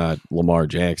mobile. He's not Lamar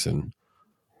Jackson,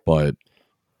 but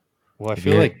I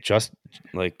feel like just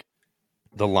like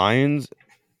the Lions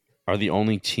are the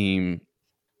only team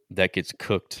that gets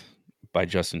cooked by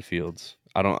Justin Fields.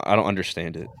 I don't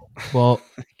understand it. Well,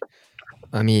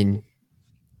 I mean,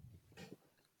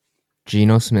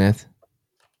 Geno Smith,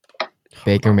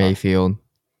 Baker Mayfield,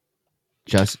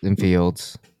 Justin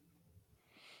Fields,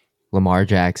 Lamar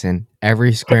Jackson,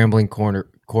 every scrambling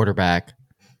quarterback,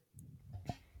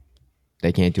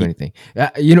 they can't do anything.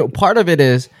 Part of it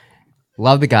is,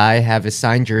 love the guy, have his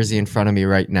signed jersey in front of me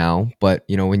right now, but,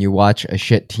 when you watch a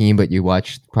shit team, but you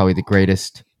watch probably the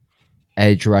greatest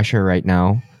edge rusher right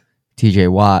now, TJ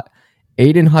Watt,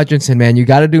 Aiden Hutchinson, man, you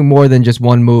got to do more than just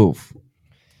one move.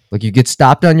 Like, you get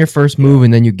stopped on your first move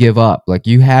and then you give up. Like,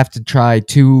 you have to try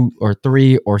 2 or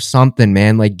 3 or something,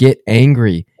 man. Like, get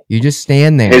angry. You just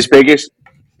stand there. His biggest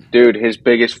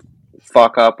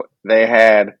fuck up they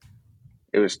had,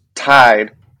 it was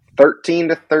tied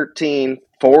 13-13,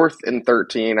 4th and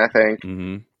 13, I think.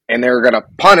 Mm-hmm. And they were going to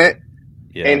punt it,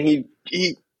 Yeah. and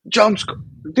he jumps.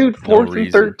 Dude, No 4th and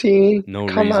reason. 13. No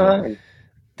Come reason. on.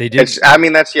 They did.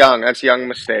 That's young. That's young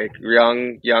mistake.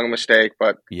 Young mistake,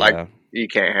 but Yeah. you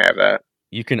can't have that.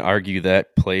 You can argue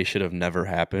that play should have never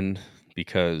happened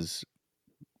because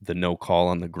the no call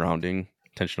on the grounding,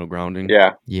 intentional grounding.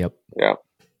 Yeah. Yep. Yeah.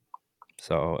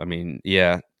 So, I mean,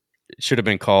 yeah, it should have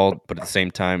been called, but at the same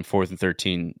time, 4th and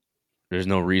 13, there's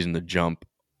no reason to jump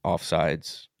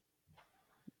offsides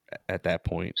at that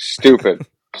point. Stupid.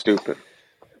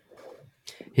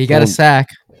 He got a sack.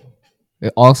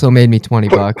 It also made me $20.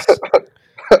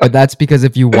 But that's because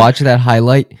if you watch that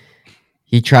highlight,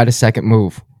 he tried a second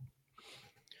move.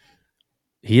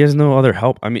 He has no other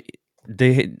help. I mean,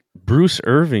 Bruce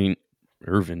Irvine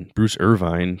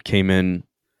came in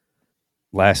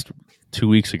 2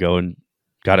 weeks ago and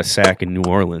got a sack in New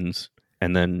Orleans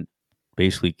and then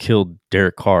basically killed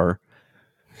Derek Carr.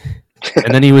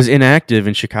 And then he was inactive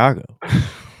in Chicago.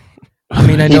 I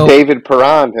mean, I He know. David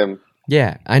Perron him.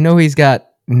 Yeah, I know he's got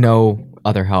no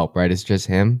other help, right? It's just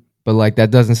him. But like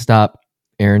that doesn't stop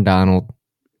Aaron Donald.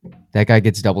 That guy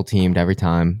gets double teamed every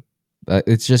time.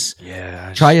 It's just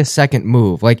Yeah. try a second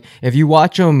move. Like if you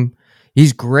watch him,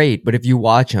 he's great, but if you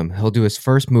watch him, he'll do his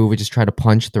first move and just try to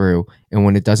punch through, and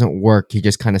when it doesn't work, he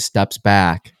just kind of steps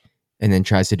back and then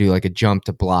tries to do like a jump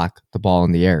to block the ball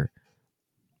in the air.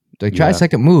 Like try a Yeah.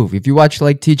 second move. If you watch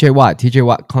like TJ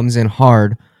Watt comes in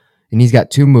hard and he's got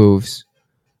two moves.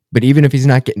 But even if he's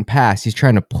not getting past, he's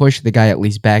trying to push the guy at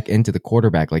least back into the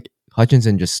quarterback. Like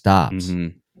Hutchinson just stops.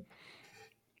 Mhm.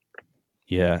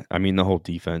 Yeah, I mean the whole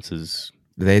defense is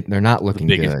They're not looking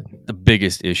biggest- good. the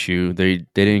biggest issue. They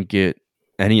didn't get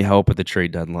any help at the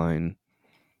trade deadline.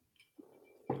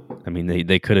 I mean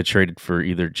they could have traded for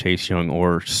either Chase Young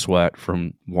or Sweat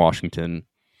from Washington.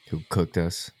 Who cooked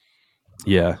us?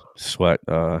 Yeah, Sweat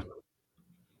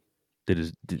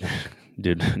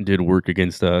did work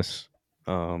against us.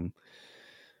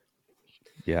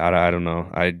 Yeah, I don't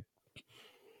know.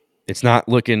 It's not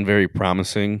looking very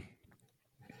promising.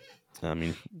 I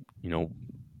mean,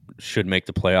 should make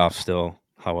the playoffs still.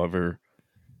 However,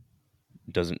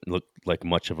 doesn't look like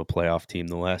much of a playoff team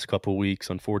the last couple weeks,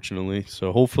 unfortunately.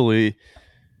 So hopefully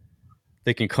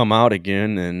they can come out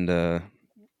again and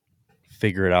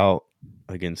figure it out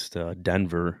against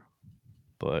Denver.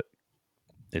 But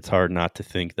it's hard not to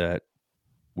think that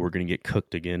we're going to get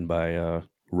cooked again by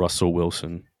Russell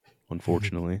Wilson,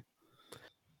 unfortunately.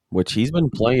 Which he's been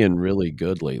playing really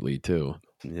good lately too.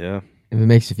 Yeah. If it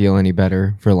makes you feel any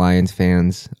better for Lions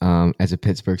fans, as a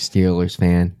Pittsburgh Steelers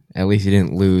fan, at least you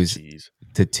didn't lose Jeez.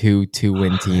 to two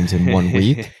win teams in 1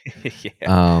 week.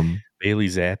 Yeah. Bailey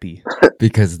Zappi.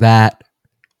 Because that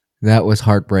was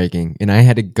heartbreaking. And I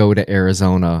had to go to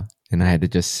Arizona and I had to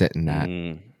just sit in that.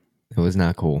 It was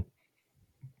not cool.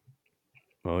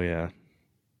 Oh, yeah.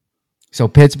 So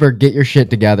Pittsburgh, get your shit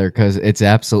together because it's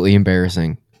absolutely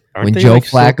embarrassing. Aren't When they, Joe like,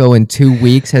 Flacco in 2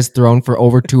 weeks has thrown for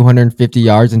over 250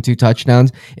 yards and 2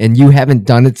 touchdowns, and you haven't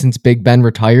done it since Big Ben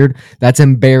retired, that's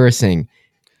embarrassing.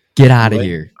 Get out of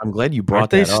here. I'm glad you brought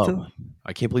Aren't they that up. still-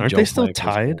 I can't believe aren't Joe they still Flacco's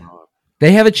tied? going off.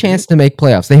 They have a chance to make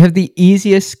playoffs. They have the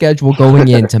easiest schedule going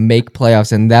in to make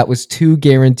playoffs, and that was 2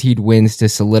 guaranteed wins to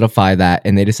solidify that,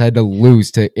 and they decided to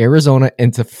lose to Arizona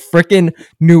and to frickin'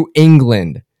 New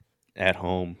England. At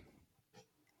home.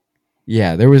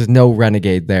 Yeah, there was no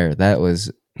renegade there. That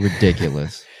was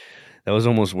ridiculous. That was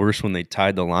almost worse when they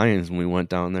tied the Lions when we went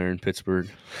down there in Pittsburgh.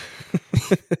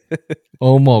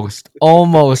 almost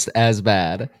as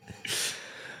bad.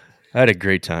 I had a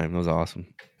great time. It was awesome.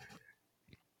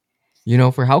 You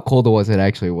know, for how cold it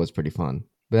actually was pretty fun.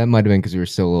 But that might have been because we were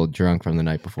still a little drunk from the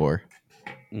night before.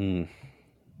 Those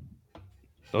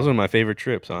are my favorite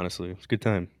trips, honestly. It was a good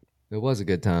time. It was a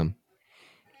good time.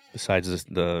 Besides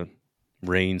the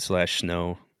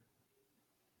rain/snow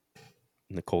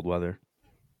and the cold weather.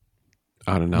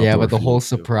 I don't know. Yeah, but the whole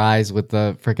surprise with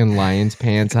the freaking Lions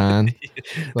pants on.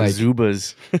 Like, the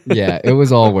Zubas. yeah, it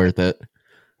was all worth it.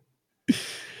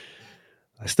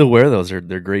 I still wear those.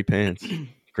 They're great pants.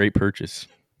 Great purchase.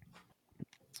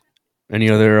 Any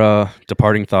other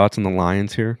departing thoughts on the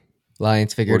Lions here?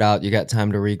 Lions figured out you got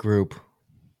time to regroup.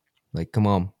 Like, come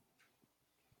on.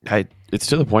 It's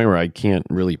to the point where I can't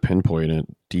really pinpoint it.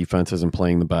 Defense isn't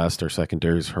playing the best. Our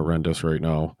secondary is horrendous right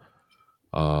now.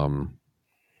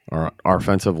 Our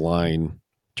offensive line,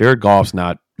 Jared Goff's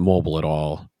not mobile at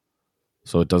all,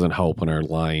 so it doesn't help when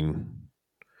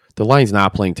the line's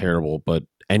not playing terrible, but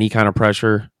any kind of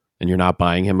pressure and you're not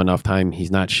buying him enough time,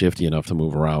 he's not shifty enough to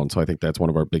move around. So I think that's one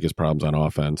of our biggest problems on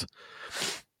offense.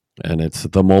 And it's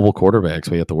the mobile quarterbacks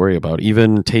we have to worry about.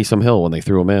 Even Taysom Hill, when they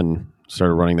threw him in,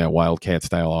 started running that Wildcat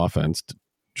style offense.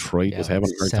 Detroit was having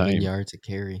a hard 7 time. yards a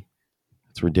carry.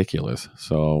 It's ridiculous.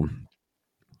 So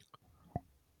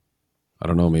I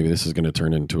don't know. Maybe this is going to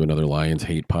turn into another Lions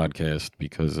hate podcast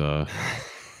because they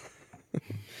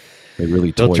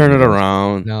really They'll toyed turn it with us.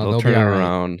 around. No, they'll they'll turn be it all right.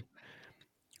 around.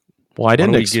 Well, I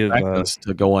didn't don't we expect give, us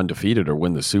to go undefeated or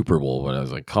win the Super Bowl, but I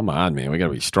was like, come on, man. We got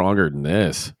to be stronger than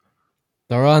this.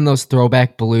 Throw on those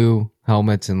throwback blue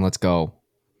helmets and let's go.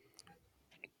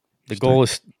 The goal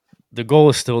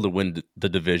is still to win the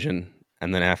division,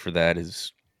 and then after that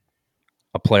is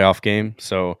a playoff game.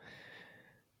 So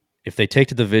if they take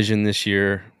the division this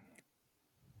year,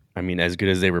 I mean, as good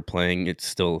as they were playing, it's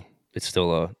still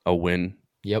a win.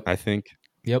 Yep. I think.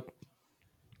 Yep.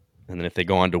 And then if they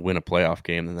go on to win a playoff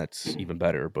game, then that's even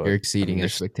better. But You're exceeding they're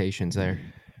expectations there.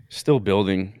 still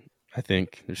building. I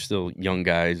think there's still young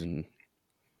guys and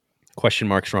question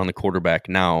marks around the quarterback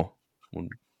now. When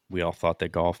we all thought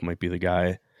that Goff might be the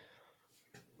guy,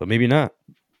 but maybe not.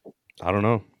 I don't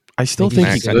know. I still think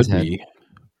think he's he got his could head. be.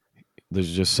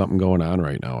 There's just something going on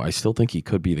right now. I still think he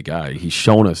could be the guy. He's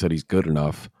shown us that he's good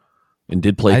enough and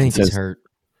did play I think he's consistent. hurt.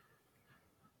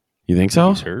 You think so?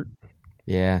 He's hurt.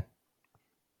 Yeah.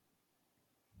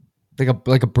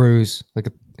 Like a bruise,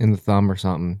 in the thumb or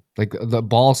something. Like the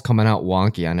ball's coming out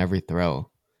wonky on every throw.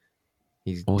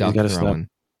 He's Well, duck throwing.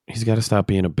 He's got to stop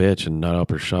being a bitch and nut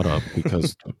up or shut up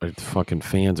because fucking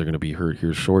fans are going to be hurt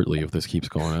here shortly if this keeps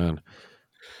going on.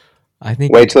 I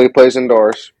think Wait till he plays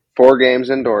indoors. 4 games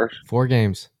indoors. 4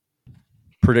 games.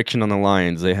 Prediction on the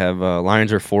Lions. They have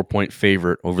Lions are 4-point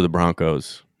favorite over the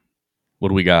Broncos. What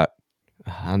do we got?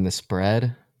 On the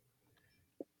spread.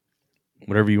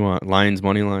 Whatever you want. Lions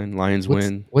money line. Lions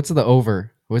win. What's the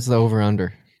over? What's the over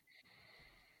under?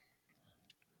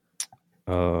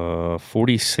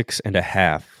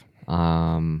 46.5.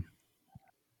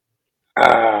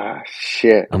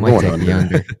 Shit. I might going take the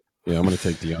under. Yeah, I'm going to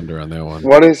take the under on that one.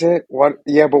 What is it? What?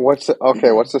 Yeah, but what's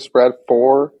the spread?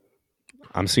 4?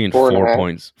 I'm seeing 4.5? 4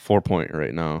 points. 4 point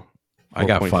right now. I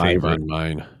got 4-point 5 favorite. on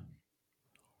mine.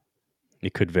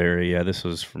 It could vary. Yeah, this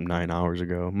was from 9 hours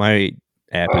ago. My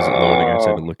app isn't loading. I just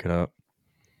had to look it up.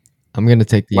 I'm gonna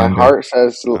take the My under. heart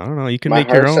says. I don't know. You can My make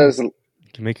your heart own. says. You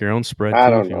can make your own spread I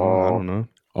too don't if you want. I know. don't know.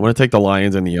 I'm going to take the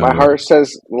Lions and the My under. heart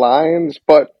says Lions,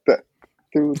 but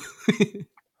dude,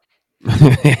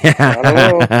 I don't know.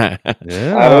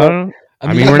 Yeah, I don't-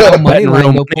 I mean, we're no not money betting line,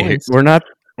 real no money. points. We're not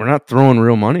throwing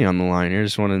real money on the line here.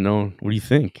 Just want to know, what do you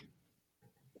think?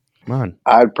 Come on.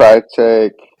 I'd probably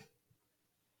take.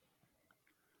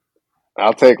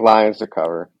 I'll take Lions to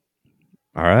cover.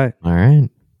 All right. All right,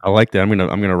 I like that. I'm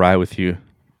gonna ride with you.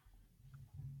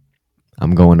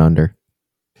 I'm going under.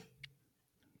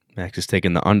 Max is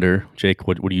taking the under. Jake,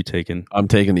 what are you taking? I'm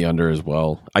taking the under as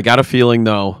well. I got a feeling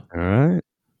though. All right.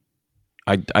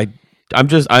 I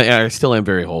still am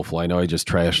very hopeful. I know I just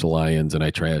trashed the Lions and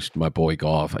I trashed my boy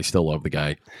Goff. I still love the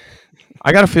guy.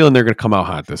 I got a feeling they're going to come out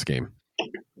hot this game.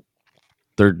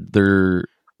 They're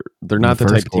not the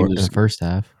type of team. In the first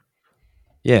half.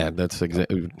 Yeah, that's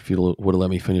exactly. If you would have let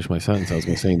me finish my sentence, I was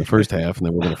going to say in the first half, and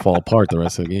then we're going to fall apart the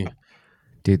rest of the game.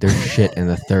 Dude, they're shit in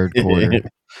the third quarter.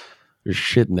 There's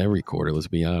shit in every quarter. Let's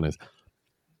be honest.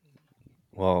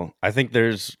 Well, I think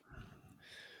there's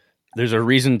a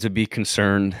reason to be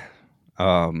concerned,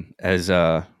 as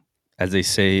they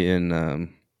say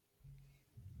in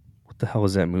what the hell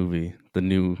is that movie? The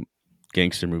new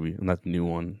gangster movie, not the new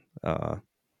one.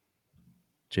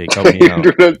 Jake, help me out.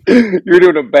 You're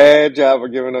doing a bad job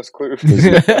of giving us clues.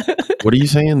 What are you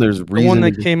saying? There's The reason. one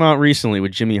that came out recently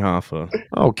with Jimmy Hoffa.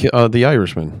 Oh, The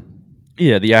Irishman.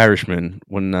 Yeah, The Irishman.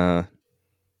 When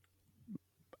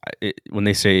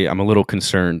they say I'm a little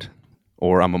concerned,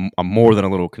 or I'm more than a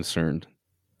little concerned.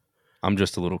 I'm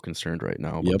just a little concerned right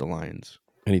now about the Lions.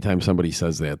 Anytime somebody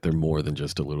says that, they're more than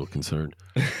just a little concerned.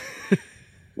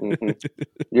 Mm-hmm.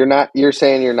 You're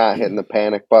saying you're not hitting the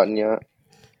panic button yet.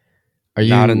 Are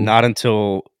you Not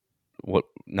until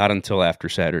after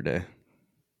Saturday.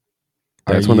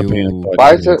 That's when the panic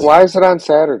button Why is it on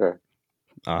Saturday?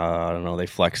 I don't know. They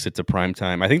flexed it to prime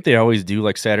time. I think they always do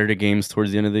like Saturday games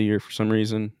towards the end of the year for some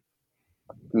reason.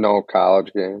 No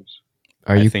college games.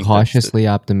 Are you cautiously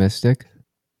optimistic?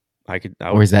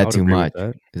 Or is that too much?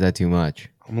 Is that too much?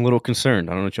 I'm a little concerned.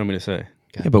 I don't know what you want me to say.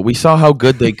 Yeah, but we saw how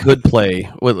good they could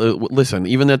play. Listen,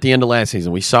 even at the end of last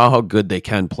season, we saw how good they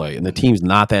can play, and the team's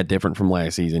not that different from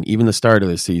last season. Even the start of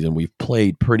this season, we've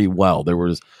played pretty well. There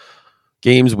was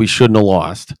games we shouldn't have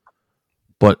lost,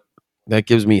 but that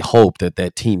gives me hope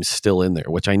that team's still in there,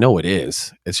 which I know it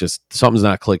is. It's just something's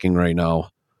not clicking right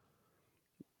now.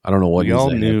 I don't know what. We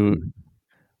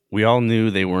all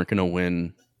knew they weren't going to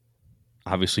win,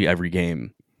 obviously, every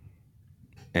game.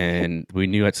 And we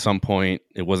knew at some point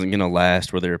it wasn't going to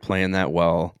last where they were playing that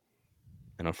well.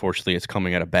 And unfortunately, it's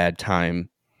coming at a bad time.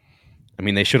 I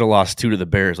mean, they should have lost 2 to the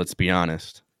Bears, let's be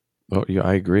honest. Oh, yeah,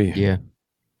 I agree. Yeah.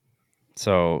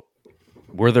 So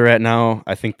where they're at now,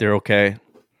 I think they're okay.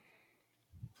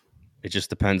 It just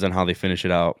depends on how they finish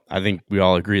it out. I think we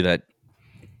all agree that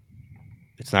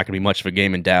it's not going to be much of a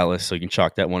game in Dallas, so you can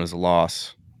chalk that one as a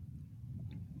loss.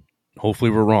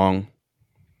 Hopefully we're wrong.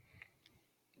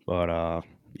 But,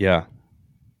 yeah.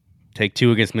 Take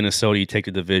 2 against Minnesota. You take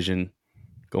the division,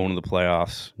 go into the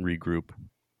playoffs, regroup.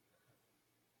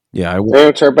 Yeah,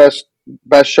 It's our best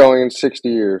showing in 60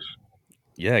 years.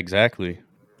 Yeah, exactly.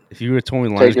 If you would have told me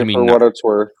the Lions Take going it to be for what it's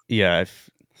worth. Yeah,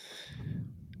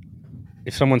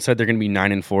 if someone said they're going to be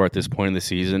 9-4 at this point in the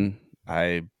season,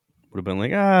 I would have been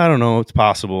like, I don't know, it's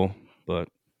possible, but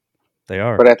they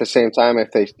are. But at the same time,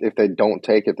 if they don't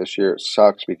take it this year, it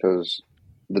sucks because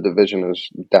the division is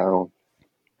down.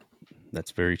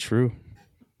 That's very true.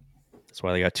 That's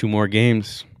why they got 2 more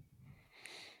games.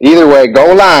 Either way,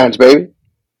 go Lions, baby.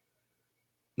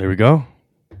 There we go.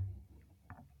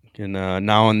 And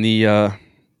now on the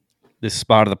this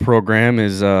spot of the program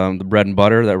is the bread and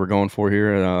butter that we're going for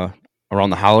here around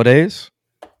the holidays.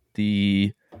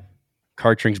 The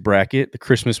Cartrings bracket, the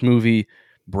Christmas movie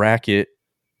bracket,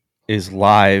 is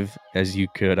live, as you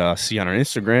could see on our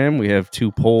Instagram. We have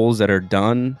 2 polls that are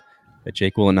done that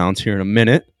Jake will announce here in a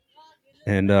minute.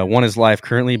 And one is live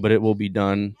currently, but it will be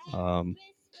done by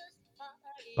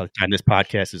the time this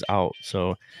podcast is out.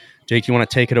 So, Jake, you want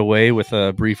to take it away with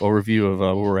a brief overview of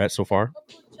where we're at so far?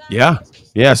 Yeah.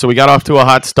 So we got off to a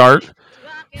hot start.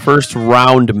 First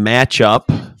round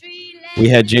matchup, we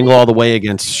had Jingle All the Way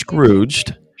against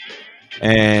Scrooged.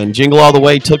 And Jingle All the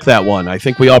Way took that one. I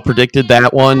think we all predicted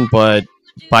that one, but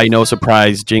by no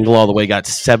surprise, Jingle All the Way got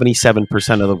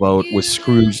 77% of the vote, with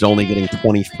Scrooged only getting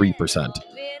 23%.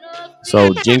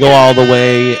 So Jingle All the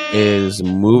Way is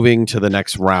moving to the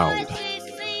next round.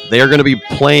 They are going to be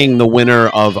playing the winner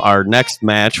of our next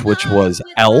match, which was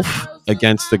Elf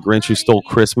against The Grinch Who Stole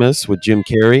Christmas with Jim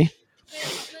Carrey.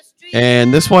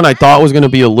 And this one I thought was going to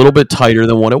be a little bit tighter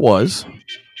than what it was.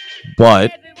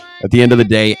 But at the end of the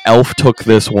day, Elf took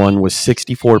this one with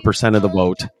 64% of the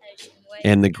vote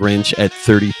and The Grinch at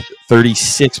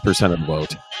 36% of the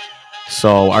vote.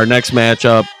 So our next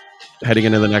matchup heading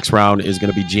into the next round is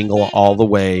going to be Jingle All the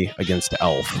Way against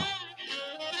Elf.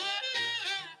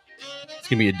 It's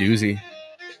going to be a doozy.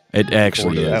 It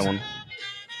actually is. That one.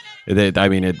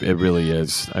 It really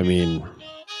is. I mean,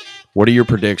 what are your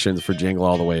predictions for Jingle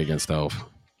All the Way against Elf?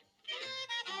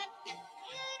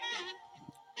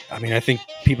 I mean, I think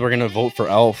people are going to vote for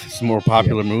Elf. It's a more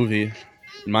popular movie.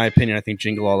 In my opinion, I think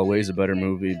Jingle All the Way is a better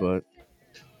movie, but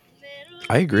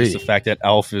I agree. it's the fact that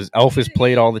Elf is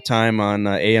played all the time on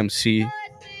AMC.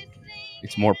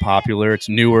 It's more popular. It's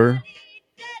newer.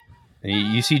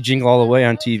 And you see Jingle All the Way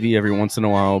on TV every once in a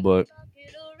while, but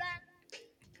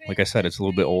like I said, it's a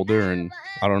little bit older, and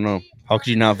I don't know. How could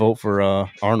you not vote for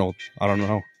Arnold? I don't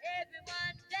know.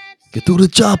 Get through the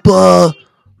chopper.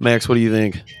 Max, what do you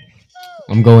think?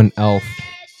 I'm going Elf.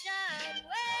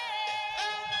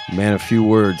 Man, a few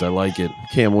words. I like it.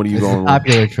 Cam, what are you This is going a with?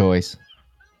 popular choice.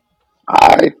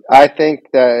 I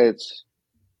think that it's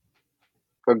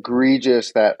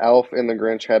egregious that Elf and the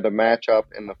Grinch had to match up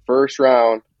in the first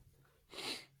round,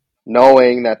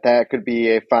 knowing that could be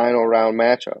a final round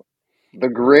matchup. The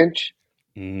Grinch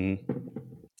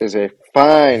is a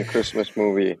fine Christmas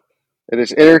movie. It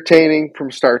is entertaining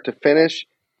from start to finish.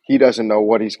 He doesn't know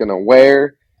what he's going to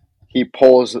wear. He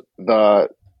pulls the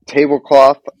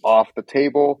tablecloth off the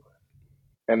table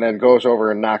and then goes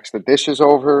over and knocks the dishes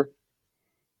over.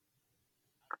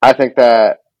 I think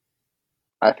that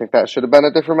should have been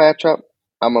a different matchup.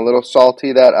 I'm a little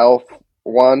salty that Elf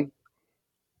won,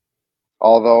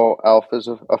 although Elf is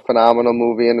a phenomenal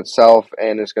movie in itself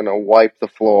and is going to wipe the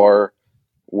floor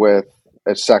with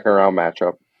a second round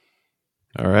matchup.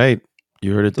 All right.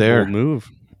 You heard it It's a there. bold move.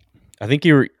 I think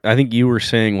you were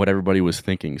saying what everybody was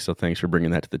thinking, so thanks for bringing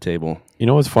that to the table. You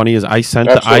know what's funny is I sent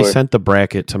Absolutely. the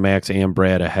bracket to Max and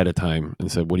Brad ahead of time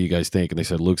and said, "What do you guys think?" And they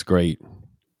said, "Looks great."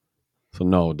 So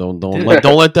no, don't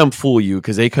let them fool you,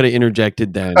 because they could have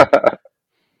interjected then.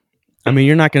 I mean,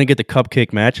 you're not going to get the cupcake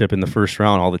matchup in the first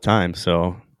round all the time,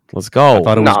 so Let's go. I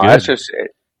thought it was No, good. that's just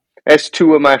it. It's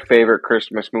two of my favorite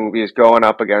Christmas movies going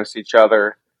up against each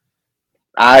other.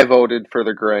 I voted for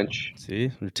The Grinch,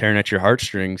 See, you're tearing at your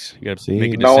heartstrings. You got to See?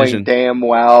 make a knowing decision. damn It's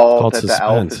well called that The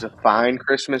Elf suspense. is a fine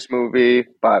Christmas movie,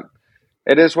 but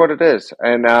it is what it is.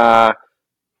 And I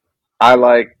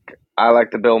like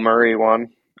the Bill Murray one,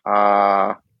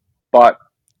 but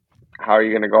how are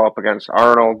you going to go up against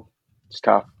Arnold? It's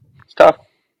tough.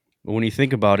 But when you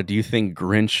think about it, do you think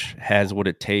Grinch has what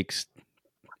it takes,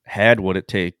 what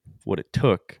it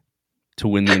took to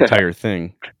win the entire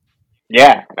thing?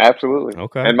 Yeah, absolutely.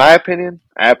 Okay. In my opinion,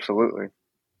 absolutely.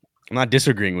 I'm not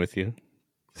disagreeing with you.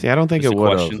 See, I don't think Just it a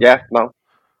would have. question. Yeah, no.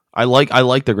 I like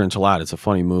The Grinch a lot. It's a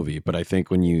funny movie, but I think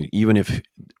even if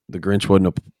The Grinch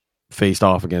wouldn't have faced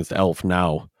off against Elf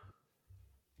now,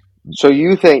 So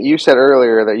you said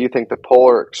earlier that you think the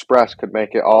Polar Express could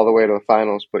make it all the way to the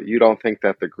finals, but you don't think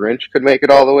that the Grinch could make it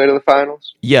all the way to the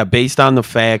finals? yeah, based on the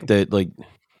fact that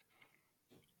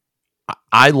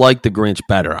I like The Grinch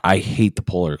better. I hate the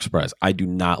Polar Express. I do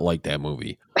not like that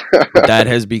movie. But that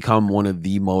has become one of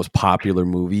the most popular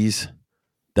movies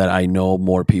that I know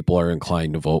more people are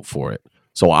inclined to vote for it.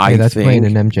 So I That's think playing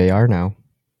in MJR now.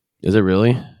 Is it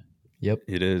really? Yep.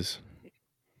 It is.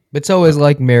 But so is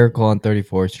like Miracle on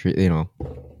 34th Street, you know.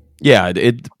 Yeah,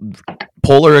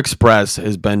 Polar Express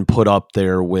has been put up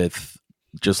there with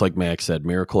just like Max said,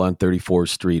 Miracle on 34th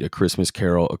Street, A Christmas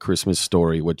Carol, A Christmas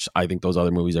Story, which I think those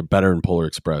other movies are better than Polar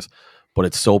Express. But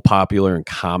it's so popular and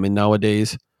common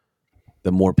nowadays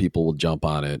that more people will jump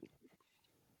on it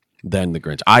than The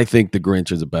Grinch. I think The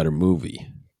Grinch is a better movie.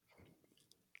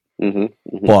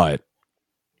 But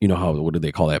you know what do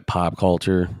they call that? Pop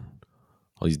culture.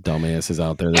 All these dumbasses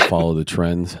out there that follow the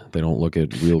trends. They don't look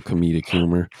at real comedic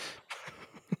humor.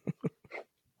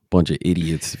 Bunch of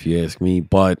idiots, if you ask me.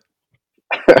 But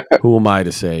who am I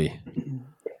to say?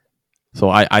 So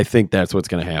I think that's what's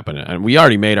going to happen. And we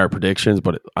already made our predictions,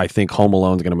 but I think Home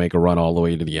Alone's going to make a run all the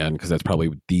way to the end because that's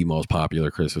probably the most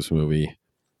popular Christmas movie.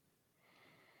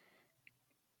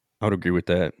 I would agree with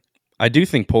that. I do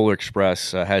think Polar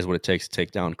Express has what it takes to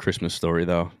take down Christmas Story,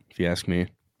 though, if you ask me.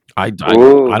 I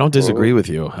don't disagree with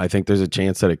you. I think there's a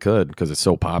chance that it could because it's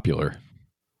so popular.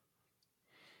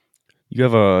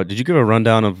 Did you give a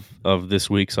rundown of this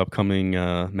week's upcoming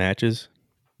matches?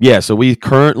 Yeah, so we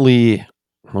currently,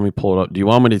 let me pull it up. Do you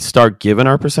want me to start giving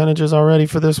our percentages already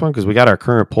for this one? Because we got our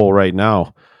current poll right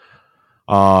now.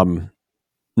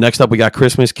 Next up, we got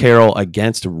Christmas Carol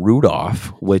against Rudolph,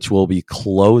 which will be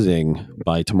closing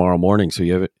by tomorrow morning. So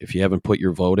if you haven't put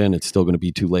your vote in, it's still going to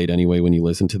be too late anyway when you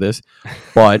listen to this.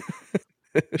 But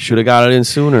should have got it in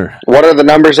sooner. What are the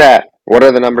numbers at? I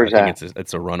think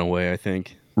it's a runaway, I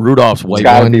think. Rudolph's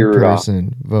gotta be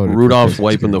Rudolph's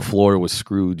wiping the floor with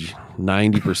Scrooge.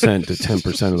 90% to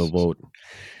 10% of the vote.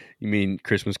 You mean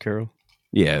Christmas Carol?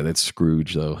 Yeah, that's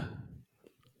Scrooge, though.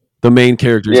 The main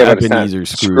character is Ebenezer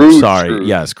Scrooge. Sorry.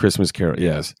 Yes, Christmas Carol.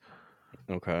 Yes.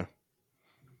 Okay.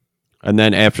 And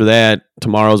then after that,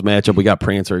 tomorrow's matchup, we got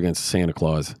Prancer against Santa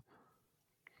Claus.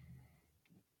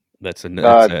 That's a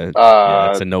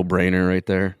no-brainer right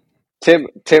there. Tim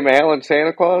Allen,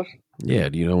 Santa Claus? Yeah,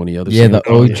 do you know any other? Yeah, Santa the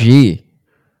Claus? OG.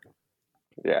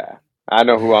 Yeah, I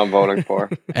know who I'm voting for.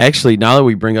 Actually, now that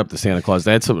we bring up the Santa Claus,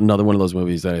 that's another one of those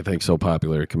movies that I think is so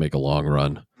popular it can make a long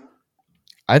run.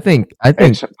 I think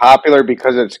It's popular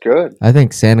because it's good. I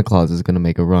think Santa Claus is going to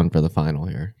make a run for the final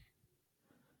here.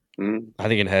 I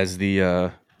think it has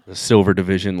the silver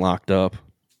division locked up.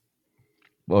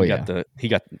 Oh He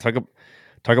got talk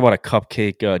about a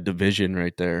cupcake division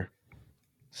right there.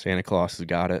 Santa Claus has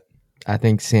got it. I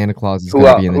think Santa Claus is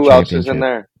going to be in the Who championship. else is in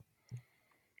there?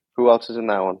 Who else is in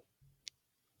that one?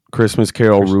 Christmas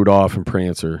Carol, Rudolph, and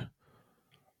Prancer.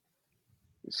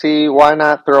 See, why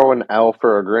not throw an Elf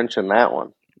or a Grinch in that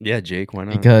one? Yeah, Jake, why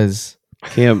not? Because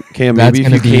Cam, That's maybe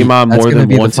if you came on more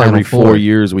than once every 4 four.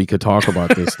 years, we could talk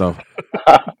about this stuff.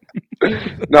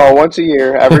 No, once a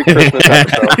year, every Christmas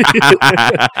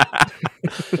episode.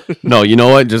 No, you know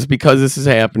what? Just because this is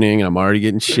happening, I'm already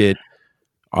getting shit.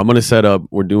 I'm going to set up,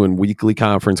 we're doing weekly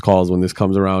conference calls when this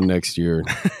comes around next year.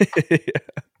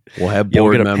 We'll have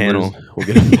board we'll get a members. panel. We'll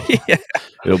get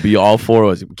It'll be all four of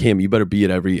us. Cam, you better be at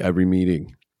every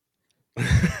meeting.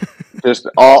 Just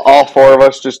all four of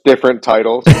us, just different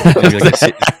titles.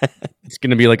 It's going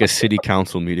to be like a city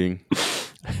council meeting.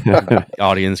 The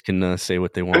audience can say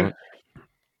what they want.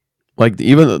 Like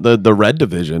even the red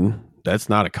division, that's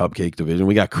not a cupcake division.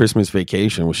 We got Christmas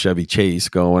Vacation with Chevy Chase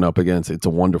going up against It's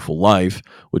a Wonderful Life,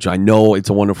 which I know It's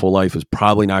a Wonderful Life is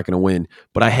probably not going to win,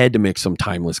 but I had to mix some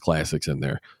timeless classics in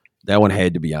there. That one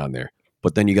had to be on there.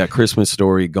 But then you got Christmas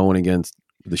Story going against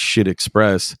the Shit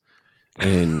Express,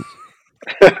 and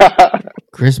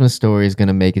Christmas Story is going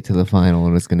to make it to the final,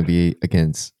 and it's going to be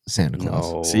against Santa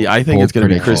Claus. No. see, I think Bold it's going to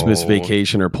be prediction. Christmas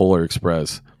Vacation or Polar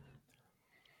Express.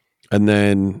 And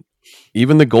then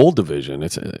even the gold division,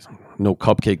 it's no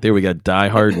cupcake there. We got Die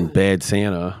Hard and Bad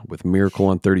Santa with Miracle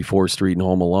on 34th Street and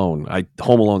Home Alone.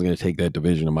 Home Alone's going to take that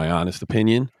division, in my honest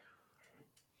opinion.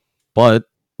 But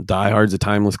Die Hard's a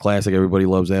timeless classic. Everybody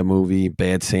loves that movie.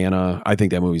 Bad Santa, I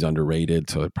think that movie's underrated,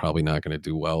 so it's probably not going to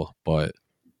do well. But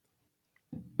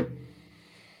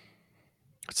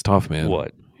it's tough, man.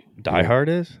 What? Die Hard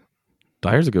is? Die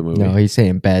Hard's a good movie. No, he's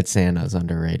saying Bad Santa is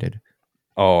underrated.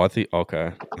 Oh, I think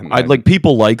okay. I'd like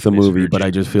people like the movie, misheard but you.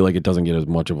 I just feel like it doesn't get as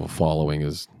much of a following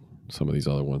as some of these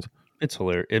other ones. It's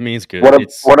hilarious. It means good.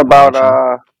 What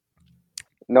about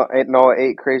no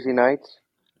 8 Crazy Nights?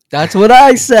 That's what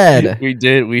I said. We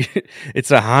did.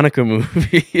 It's a Hanukkah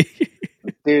movie.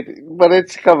 Dude, but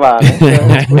it's come on.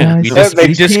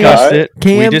 we discussed it. We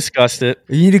Cam, discussed it.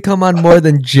 You need to come on more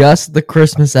than just the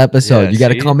Christmas episode. Yeah, you got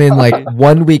to see? come in like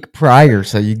 1 week prior,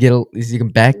 so you can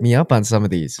back me up on some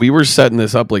of these. We were setting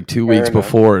this up like 2 weeks enough.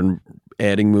 before and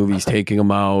adding movies, taking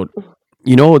them out.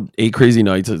 You know, 8 Crazy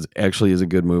Nights is a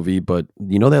good movie, but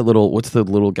you know that what's the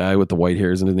little guy with the white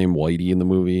hairs and his name Whitey in the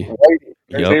movie? Whitey.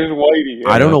 His Yep. name's Whitey. Yeah.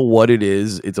 I don't know what it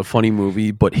is. It's a funny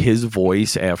movie, but his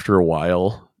voice after a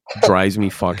while drives me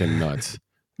fucking nuts.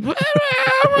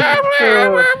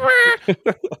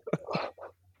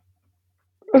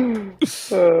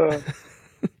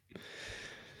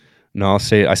 No, I'll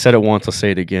say it. I said it once. I'll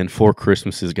say it again. Four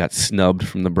Christmases got snubbed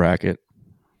from the bracket.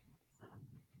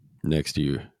 Next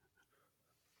year.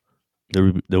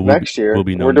 There Next year, will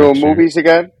be no we're doing next year. movies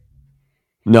again.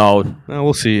 No,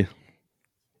 We'll see.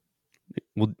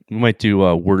 We might do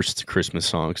worst Christmas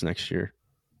songs next year.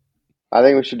 I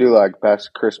think we should do like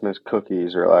best Christmas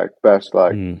cookies or like best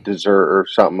like dessert or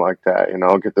something like that. You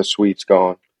know, get the sweets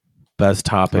going.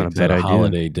 best not a topics bad at a idea.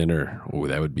 holiday dinner. Oh,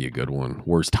 that would be a good one.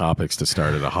 Worst topics to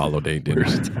start at a holiday dinner.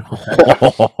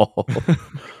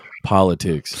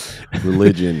 Politics,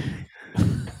 religion.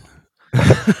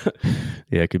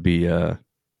 Yeah, it could be. I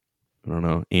don't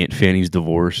know. Aunt Fanny's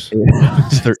divorce.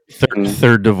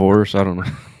 Third divorce. I don't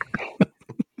know.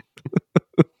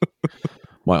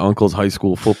 My uncle's high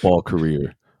school football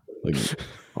career. Like,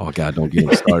 oh God, don't get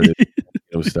him started. Get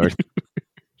him started.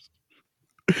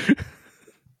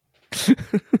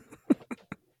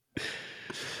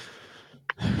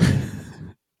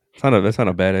 That's not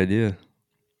a bad idea.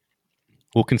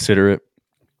 We'll consider it.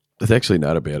 It's actually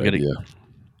not a bad idea.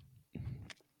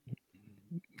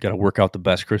 Got to work out the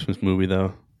best Christmas movie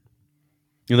though.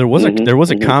 You know, there was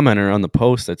a commenter on the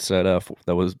post that said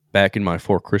that was back in my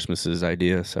Four Christmases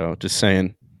idea. So just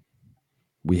saying.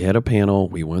 We had a panel.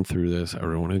 We went through this.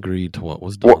 Everyone agreed to what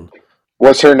was done.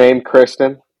 What's her name?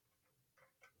 Kristen?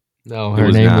 No,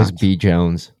 her name was B.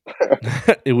 Jones.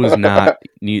 It was not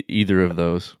either of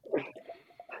those.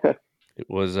 It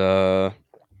was I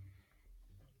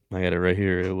got it right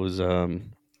here. It was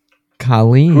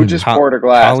Colleen. Who just poured a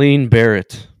glass? Colleen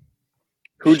Barrett.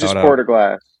 Who just poured a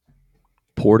glass?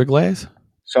 Poured a glass?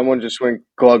 Someone just went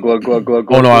glug glug glug glug.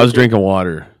 Oh no, I was drinking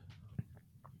water.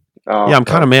 Oh, yeah, I'm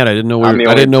kind of mad. I didn't know. I'm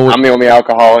the only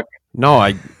alcoholic. No,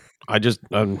 I just.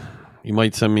 You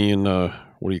might send me in.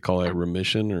 What do you call that?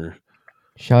 Remission or?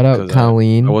 Shout out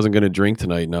Colleen. I wasn't going to drink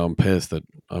tonight. Now I'm pissed that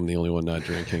I'm the only one not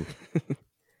drinking.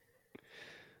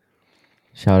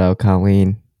 Shout out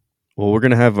Colleen. Well, we're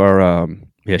gonna have our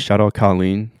shout out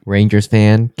Colleen, Rangers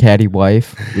fan, caddy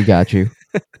wife. We got you.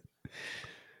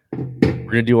 We're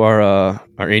gonna do our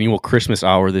annual Christmas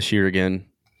hour this year again,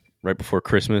 right before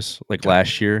Christmas, like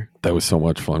last year. That was so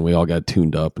much fun. We all got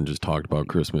tuned up and just talked about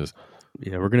Christmas.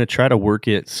 Yeah, we're gonna try to work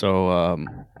it so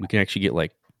we can actually get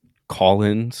like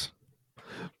call-ins.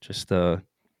 Just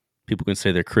people can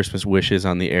say their Christmas wishes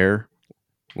on the air,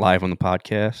 live on the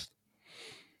podcast.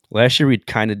 Last year we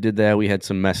kind of did that. We had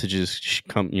some messages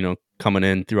coming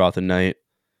in throughout the night.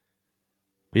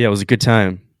 But yeah, it was a good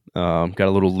time. Got a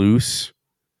little loose.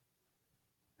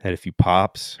 Had a few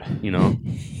pops,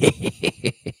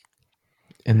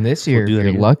 And this year, if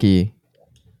you're lucky,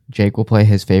 Jake will play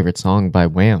his favorite song by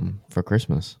Wham for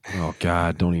Christmas. Oh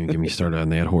God, don't even get me started on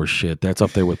that horse shit. That's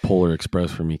up there with Polar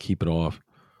Express for me. Keep it off.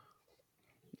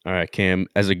 All right, Cam,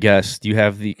 as a guest,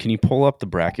 can you pull up the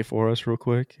bracket for us real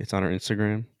quick? It's on our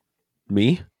Instagram.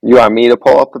 Me? You want me to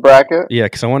pull up the bracket? Yeah,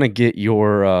 because I want to get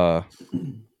your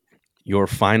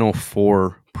Final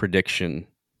Four prediction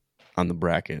on the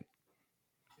bracket.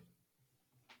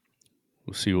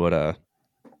 We'll see what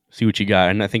you got,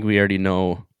 and I think we already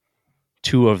know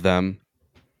two of them,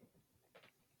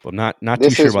 but not too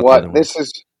sure about the other one.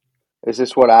 Is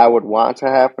this what I would want to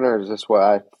happen, or is this what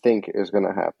I think is going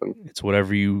to happen? It's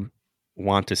whatever you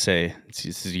want to say. This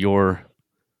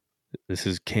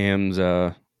is Cam's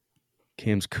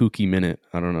kooky minute.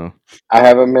 I don't know. I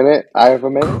have a minute.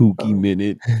 Kooky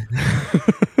minute.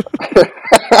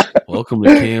 Welcome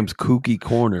to Cam's Kooky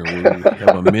Corner, where we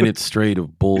have a minute straight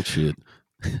of bullshit.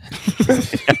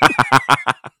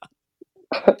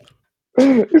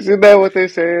 Isn't that what they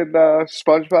say in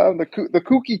SpongeBob? The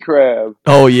kooky crab.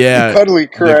 Oh yeah, the cuddly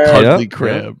crab. The cuddly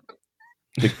crab.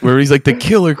 Where he's like the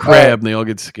killer crab, and they all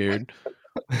get scared.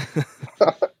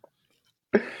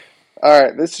 All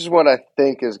right, this is what I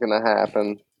think is going to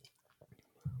happen.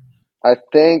 I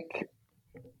think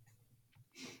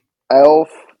Elf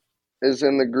is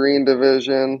in the green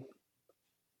division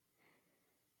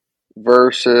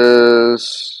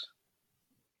versus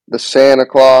the Santa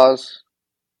Claus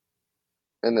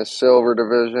in the silver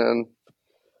division.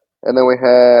 And then we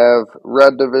have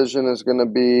red division is going to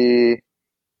be...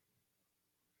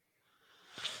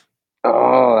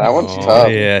 Oh, that one's tough.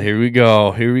 Yeah, here we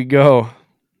go.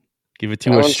 Give it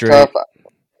to us straight. Tough.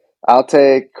 I'll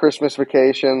take Christmas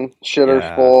Vacation,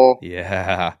 Shitter's Full.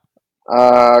 Yeah.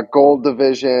 Gold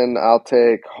division, I'll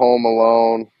take Home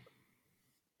Alone.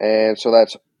 And so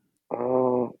that's...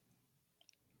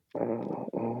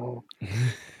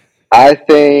 I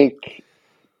think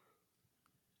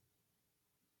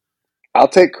I'll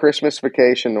take Christmas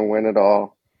Vacation to win it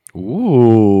all.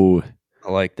 Ooh,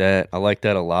 I like that. I like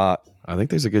that a lot. I think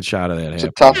there's a good shot of that It's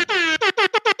a happening.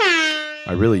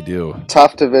 I really do.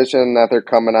 tough division that they're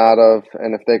coming out of,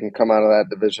 and if they can come out of that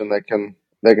division, they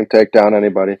can take down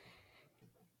anybody.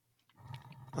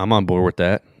 I'm on board with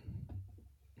that.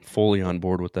 Fully on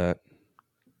board with that.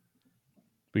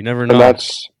 We never know. And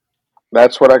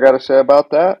that's what I got to say about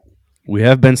that. We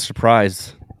have been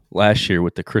surprised last year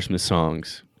with the Christmas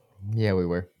songs. Yeah, we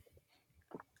were.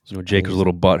 Jake was a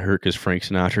little butthurt because Frank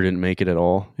Sinatra didn't make it at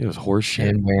all. It was horseshit.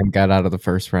 And Wham got out of the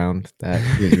first round. That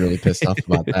he was really pissed off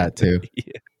about that too.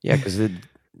 Yeah, because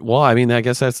well, I mean, I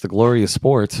guess that's the glory of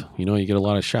sports. You get a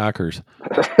lot of shockers.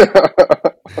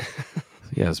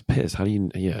 Yeah, it's pissed. How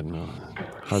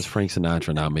does Frank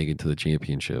Sinatra not make it to the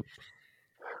championship?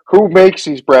 Who makes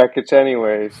these brackets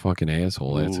anyways? Fucking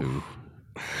asshole. That's who.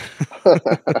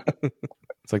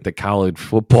 It's like the college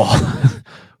football.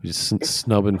 We just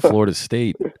snubbing Florida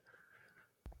State.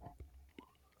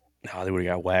 No, they would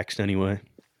have got waxed anyway.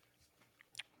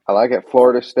 I like it.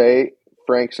 Florida State,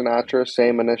 Frank Sinatra,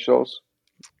 same initials.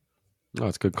 Oh,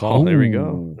 it's a good call. Oh, there we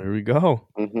go. There we go.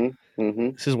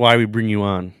 This is why we bring you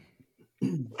on.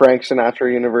 Frank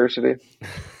Sinatra University.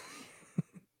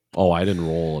 Oh, I didn't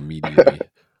roll immediately.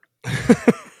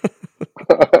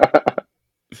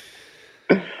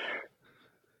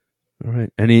 All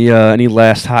right. Any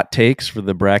last hot takes for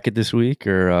the bracket this week,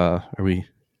 or are we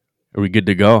good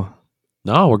to go?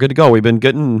 No, we're good to go. We've been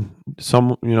getting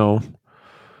some,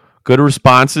 good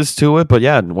responses to it. But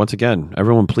yeah, once again,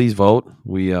 everyone, please vote.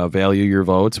 We value your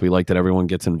votes. We like that everyone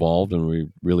gets involved, and we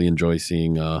really enjoy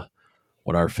seeing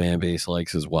what our fan base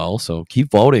likes as well. So keep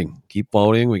voting. Keep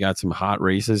voting. We got some hot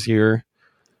races here,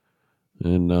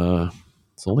 and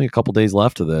it's only a couple days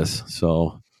left of this.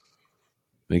 So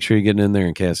make sure you're getting in there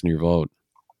and casting your vote.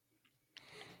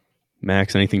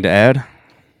 Max, anything to add?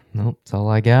 Nope, that's all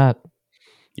I got.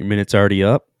 Your minute's already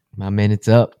up. My minute's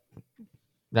up.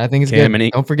 I think it's Cam,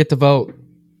 good. Don't forget to vote.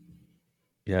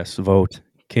 Yes, vote.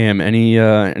 Cam,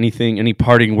 any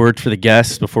parting words for the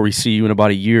guests before we see you in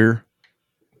about a year?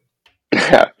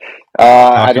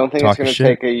 I don't think it's going to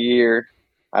take a year.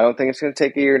 I don't think it's going to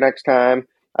take a year next time.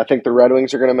 I think the Red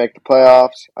Wings are going to make the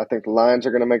playoffs. I think the Lions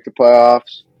are going to make the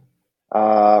playoffs.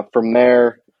 From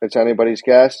there, it's anybody's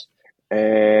guess.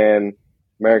 And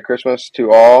Merry Christmas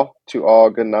to all. To all,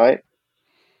 good night.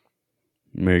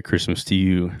 Merry Christmas to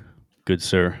you, good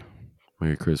sir.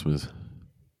 Merry Christmas.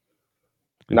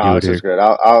 No, this is good.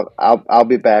 I'll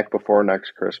be back before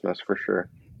next Christmas for sure.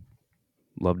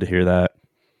 Love to hear that.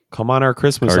 Come on our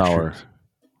Christmas hour.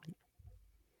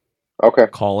 Okay.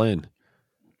 Call in.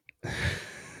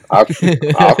 I'll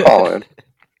call in.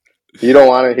 You don't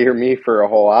want to hear me for a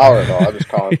whole hour, though. I'll just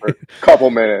call in for a couple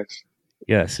minutes.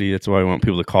 Yeah, see, that's why I want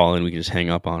people to call in. We can just hang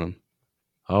up on them.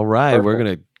 All right. Perfect. We're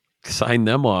going to sign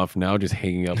them off now, just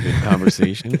hanging up in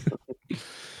conversation.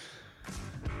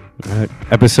 All right.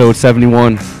 Episode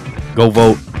 71. Go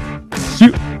vote. See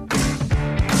you.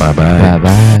 Bye-bye.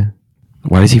 Bye-bye.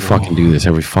 Why does he fucking do this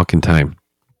every fucking time?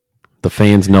 The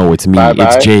fans know it's me.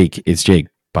 Bye-bye. It's Jake. It's Jake.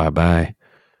 Bye-bye.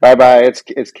 Bye-bye.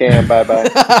 It's Cam. Bye-bye.